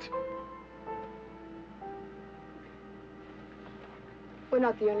what? We're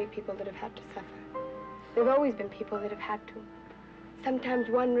not the only people that have had to suffer. There have always been people that have had to. Sometimes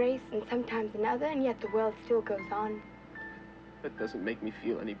one race and sometimes another, and yet the world still goes on. That doesn't make me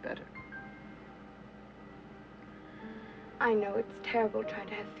feel any better. I know it's terrible trying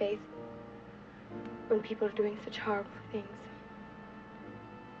to have faith when people are doing such horrible things.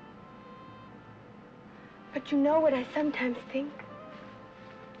 But you know what I sometimes think?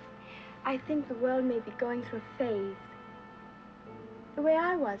 I think the world may be going through a phase. The way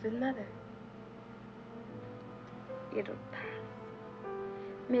I was with Mother. It'll pass.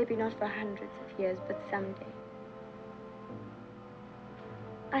 Maybe not for hundreds of years, but someday.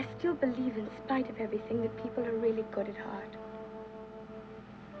 I still believe, in spite of everything, that people are really good at heart.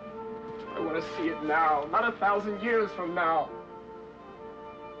 I want to see it now, not 1,000 years from now.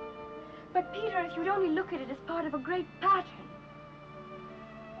 But, Peter, if you'd only look at it as part of a great pattern.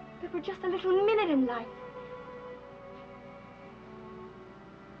 That we're just a little minute in life.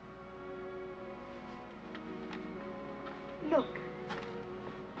 Look.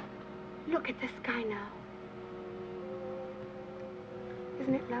 Look at the sky now.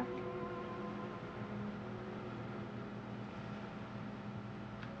 Isn't it lovely?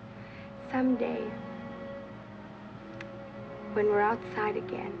 Someday, when we're outside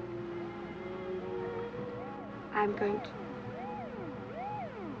again, I'm going to...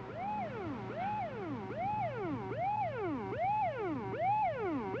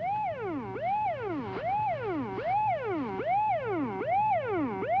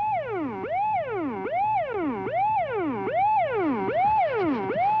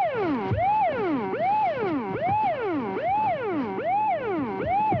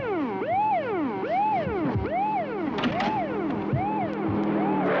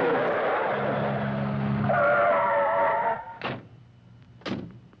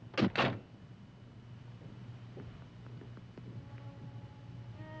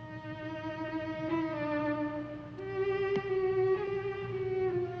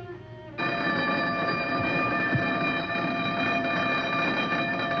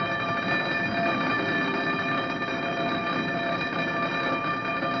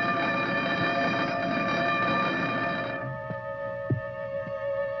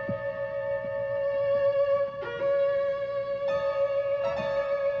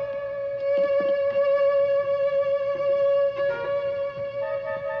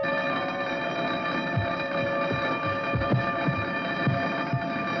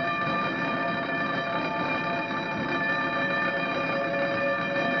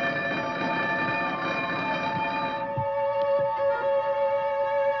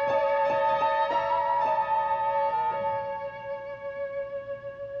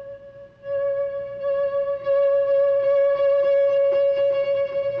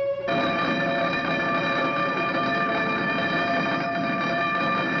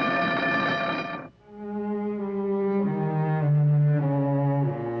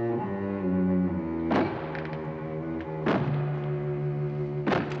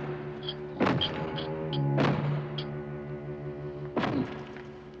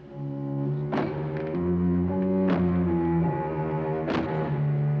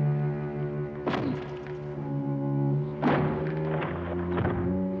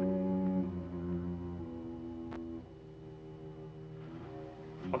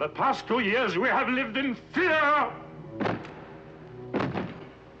 For the past 2 years, we have lived in fear.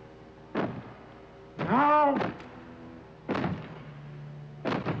 Now,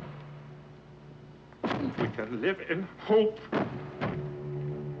 we can live in hope.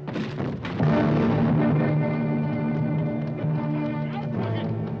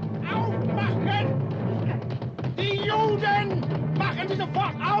 Die Juden! Machen Sie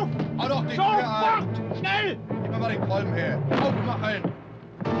sofort auf! Hau doch die Tür Sofort! auf! Schnell! Gib mir mal den Kolben her. Aufmachen!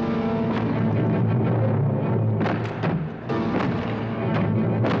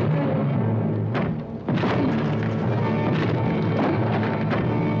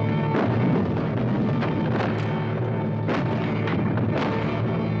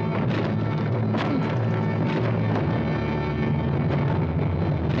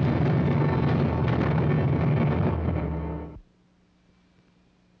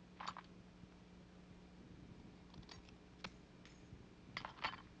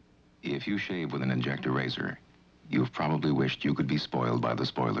 If you shave with an injector razor, you've probably wished you could be spoiled by the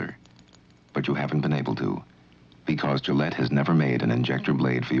spoiler. But you haven't been able to, because Gillette has never made an injector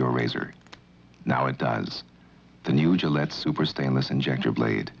blade for your razor. Now it does. The new Gillette Super Stainless Injector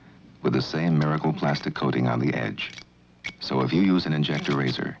Blade with the same miracle plastic coating on the edge. So if you use an injector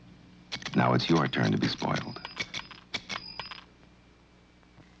razor, now it's your turn to be spoiled.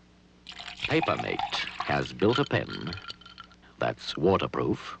 Papermate has built a pen that's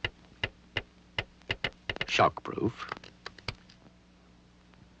waterproof, shockproof,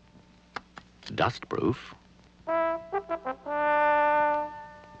 dustproof,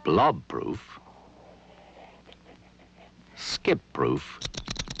 blobproof, skip-proof,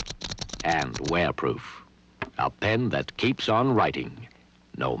 and wear-proof. A pen that keeps on writing,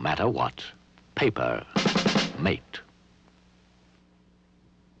 no matter what. Papermate.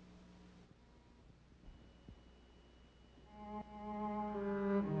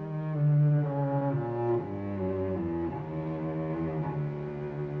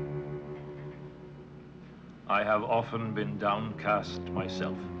 I have often been downcast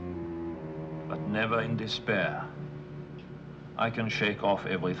myself, but never in despair. I can shake off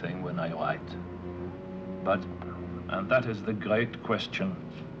everything when I write. But, and that is the great question,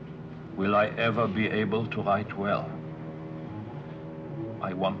 will I ever be able to write well?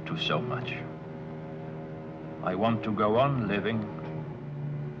 I want to so much. I want to go on living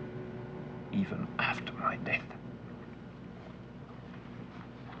even after my death.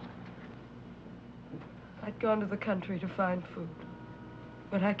 I'd gone to the country to find food.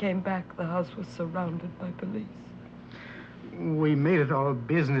 When I came back, the house was surrounded by police. We made it our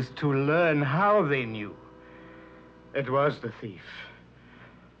business to learn how they knew. It was the thief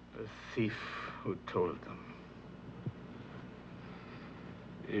who told them.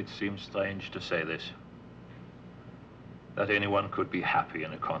 It seems strange to say this, that anyone could be happy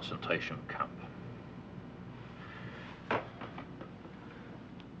in a concentration camp.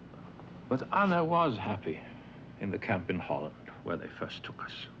 But Anna was happy in the camp in Holland, where they first took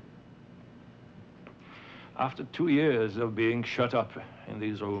us. After 2 years of being shut up in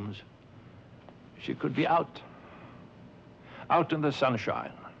these rooms, she could be out in the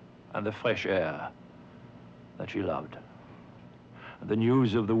sunshine and the fresh air that she loved. The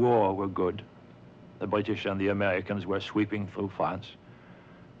news of the war were good. The British and the Americans were sweeping through France.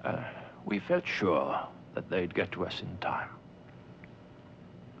 We felt sure that they'd get to us in time.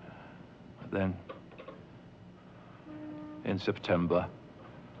 Then, in September,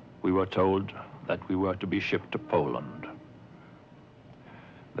 we were told that we were to be shipped to Poland.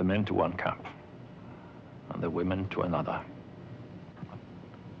 The men to one camp, and the women to another.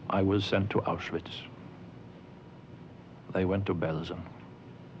 I was sent to Auschwitz. They went to Belsen.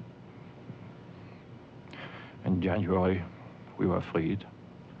 In January, we were freed,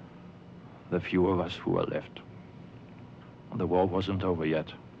 the few of us who were left. The war wasn't over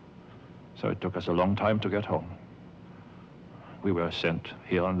yet, so it took us a long time to get home. We were sent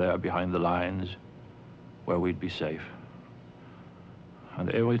here and there behind the lines where we'd be safe. And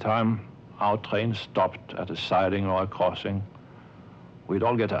every time our train stopped at a siding or a crossing, we'd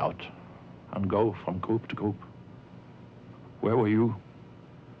all get out and go from group to group. Where were you?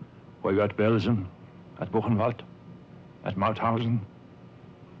 Were you at Belsen, at Buchenwald, at Mauthausen?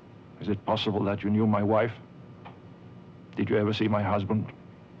 Is it possible that you knew my wife? Did you ever see my husband,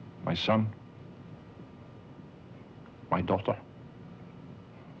 my son, my daughter?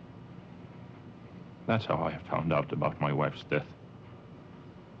 That's how I found out about my wife's death.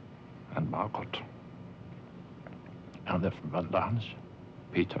 And Margot. And the Van Daans,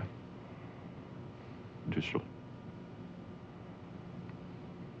 Peter, Düssel.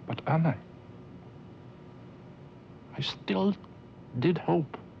 But Anna, I still did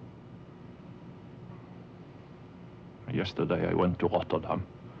hope. Yesterday I went to Rotterdam.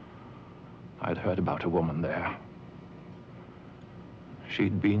 I'd heard about a woman there.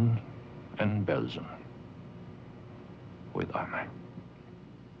 She'd been in Belsen with Anna.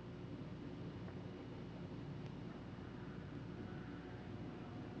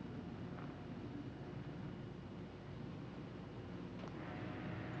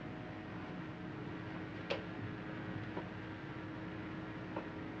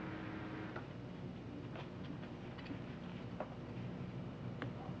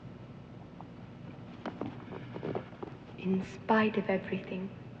 In spite of everything,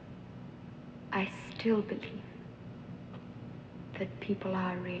 I still believe that people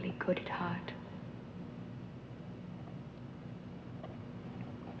are really good at heart.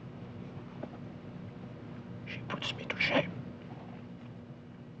 She puts me to shame.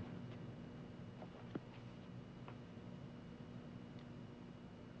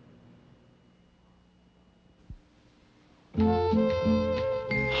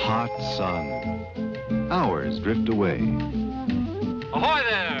 hot sun. Hours drift away. Ahoy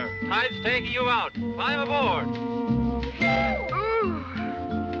there! Tide's taking you out. Climb aboard.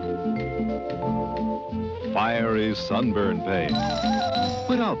 Fiery sunburn pain.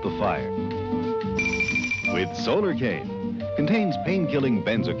 Put out the fire with Solar Cane. Contains pain-killing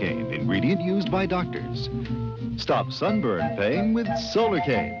benzocaine, ingredient used by doctors. Stop sunburn pain with Solar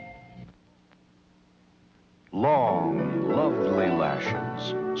Cane. Long, lovely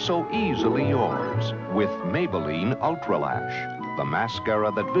lashes, so easily yours, with Maybelline Ultra Lash, the mascara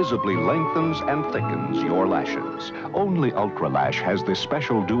that visibly lengthens and thickens your lashes. Only Ultra Lash has this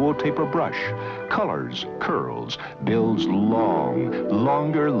special duo taper brush. Colors, curls, builds long,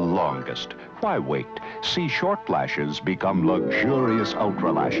 longer, longest. Why wait? See short lashes become luxurious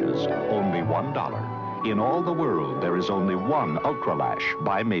Ultra Lashes. Only $1. In all the world, there is only one Ultra Lash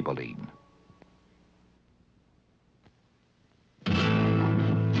by Maybelline.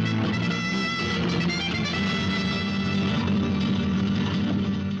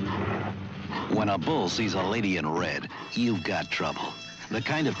 When a bull sees a lady in red, you've got trouble. The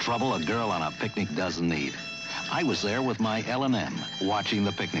kind of trouble a girl on a picnic doesn't need. I was there with my L&M, watching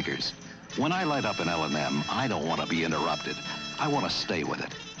the picnickers. When I light up an L&M, I don't want to be interrupted. I want to stay with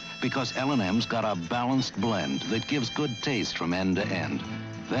it. Because L&M's got a balanced blend that gives good taste from end to end.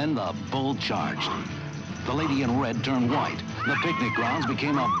 Then the bull charged. The lady in red turned white. The picnic grounds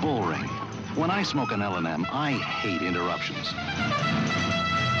became a bull ring. When I smoke an L&M, I hate interruptions.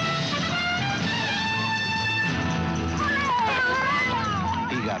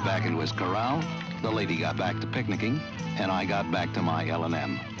 He got back into his corral, the lady got back to picnicking, and I got back to my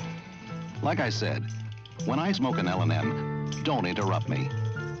L&M. Like I said, when I smoke an L&M, don't interrupt me.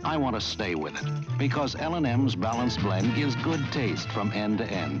 I want to stay with it, because L&M's balanced blend gives good taste from end to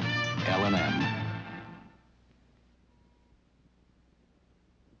end. L&M.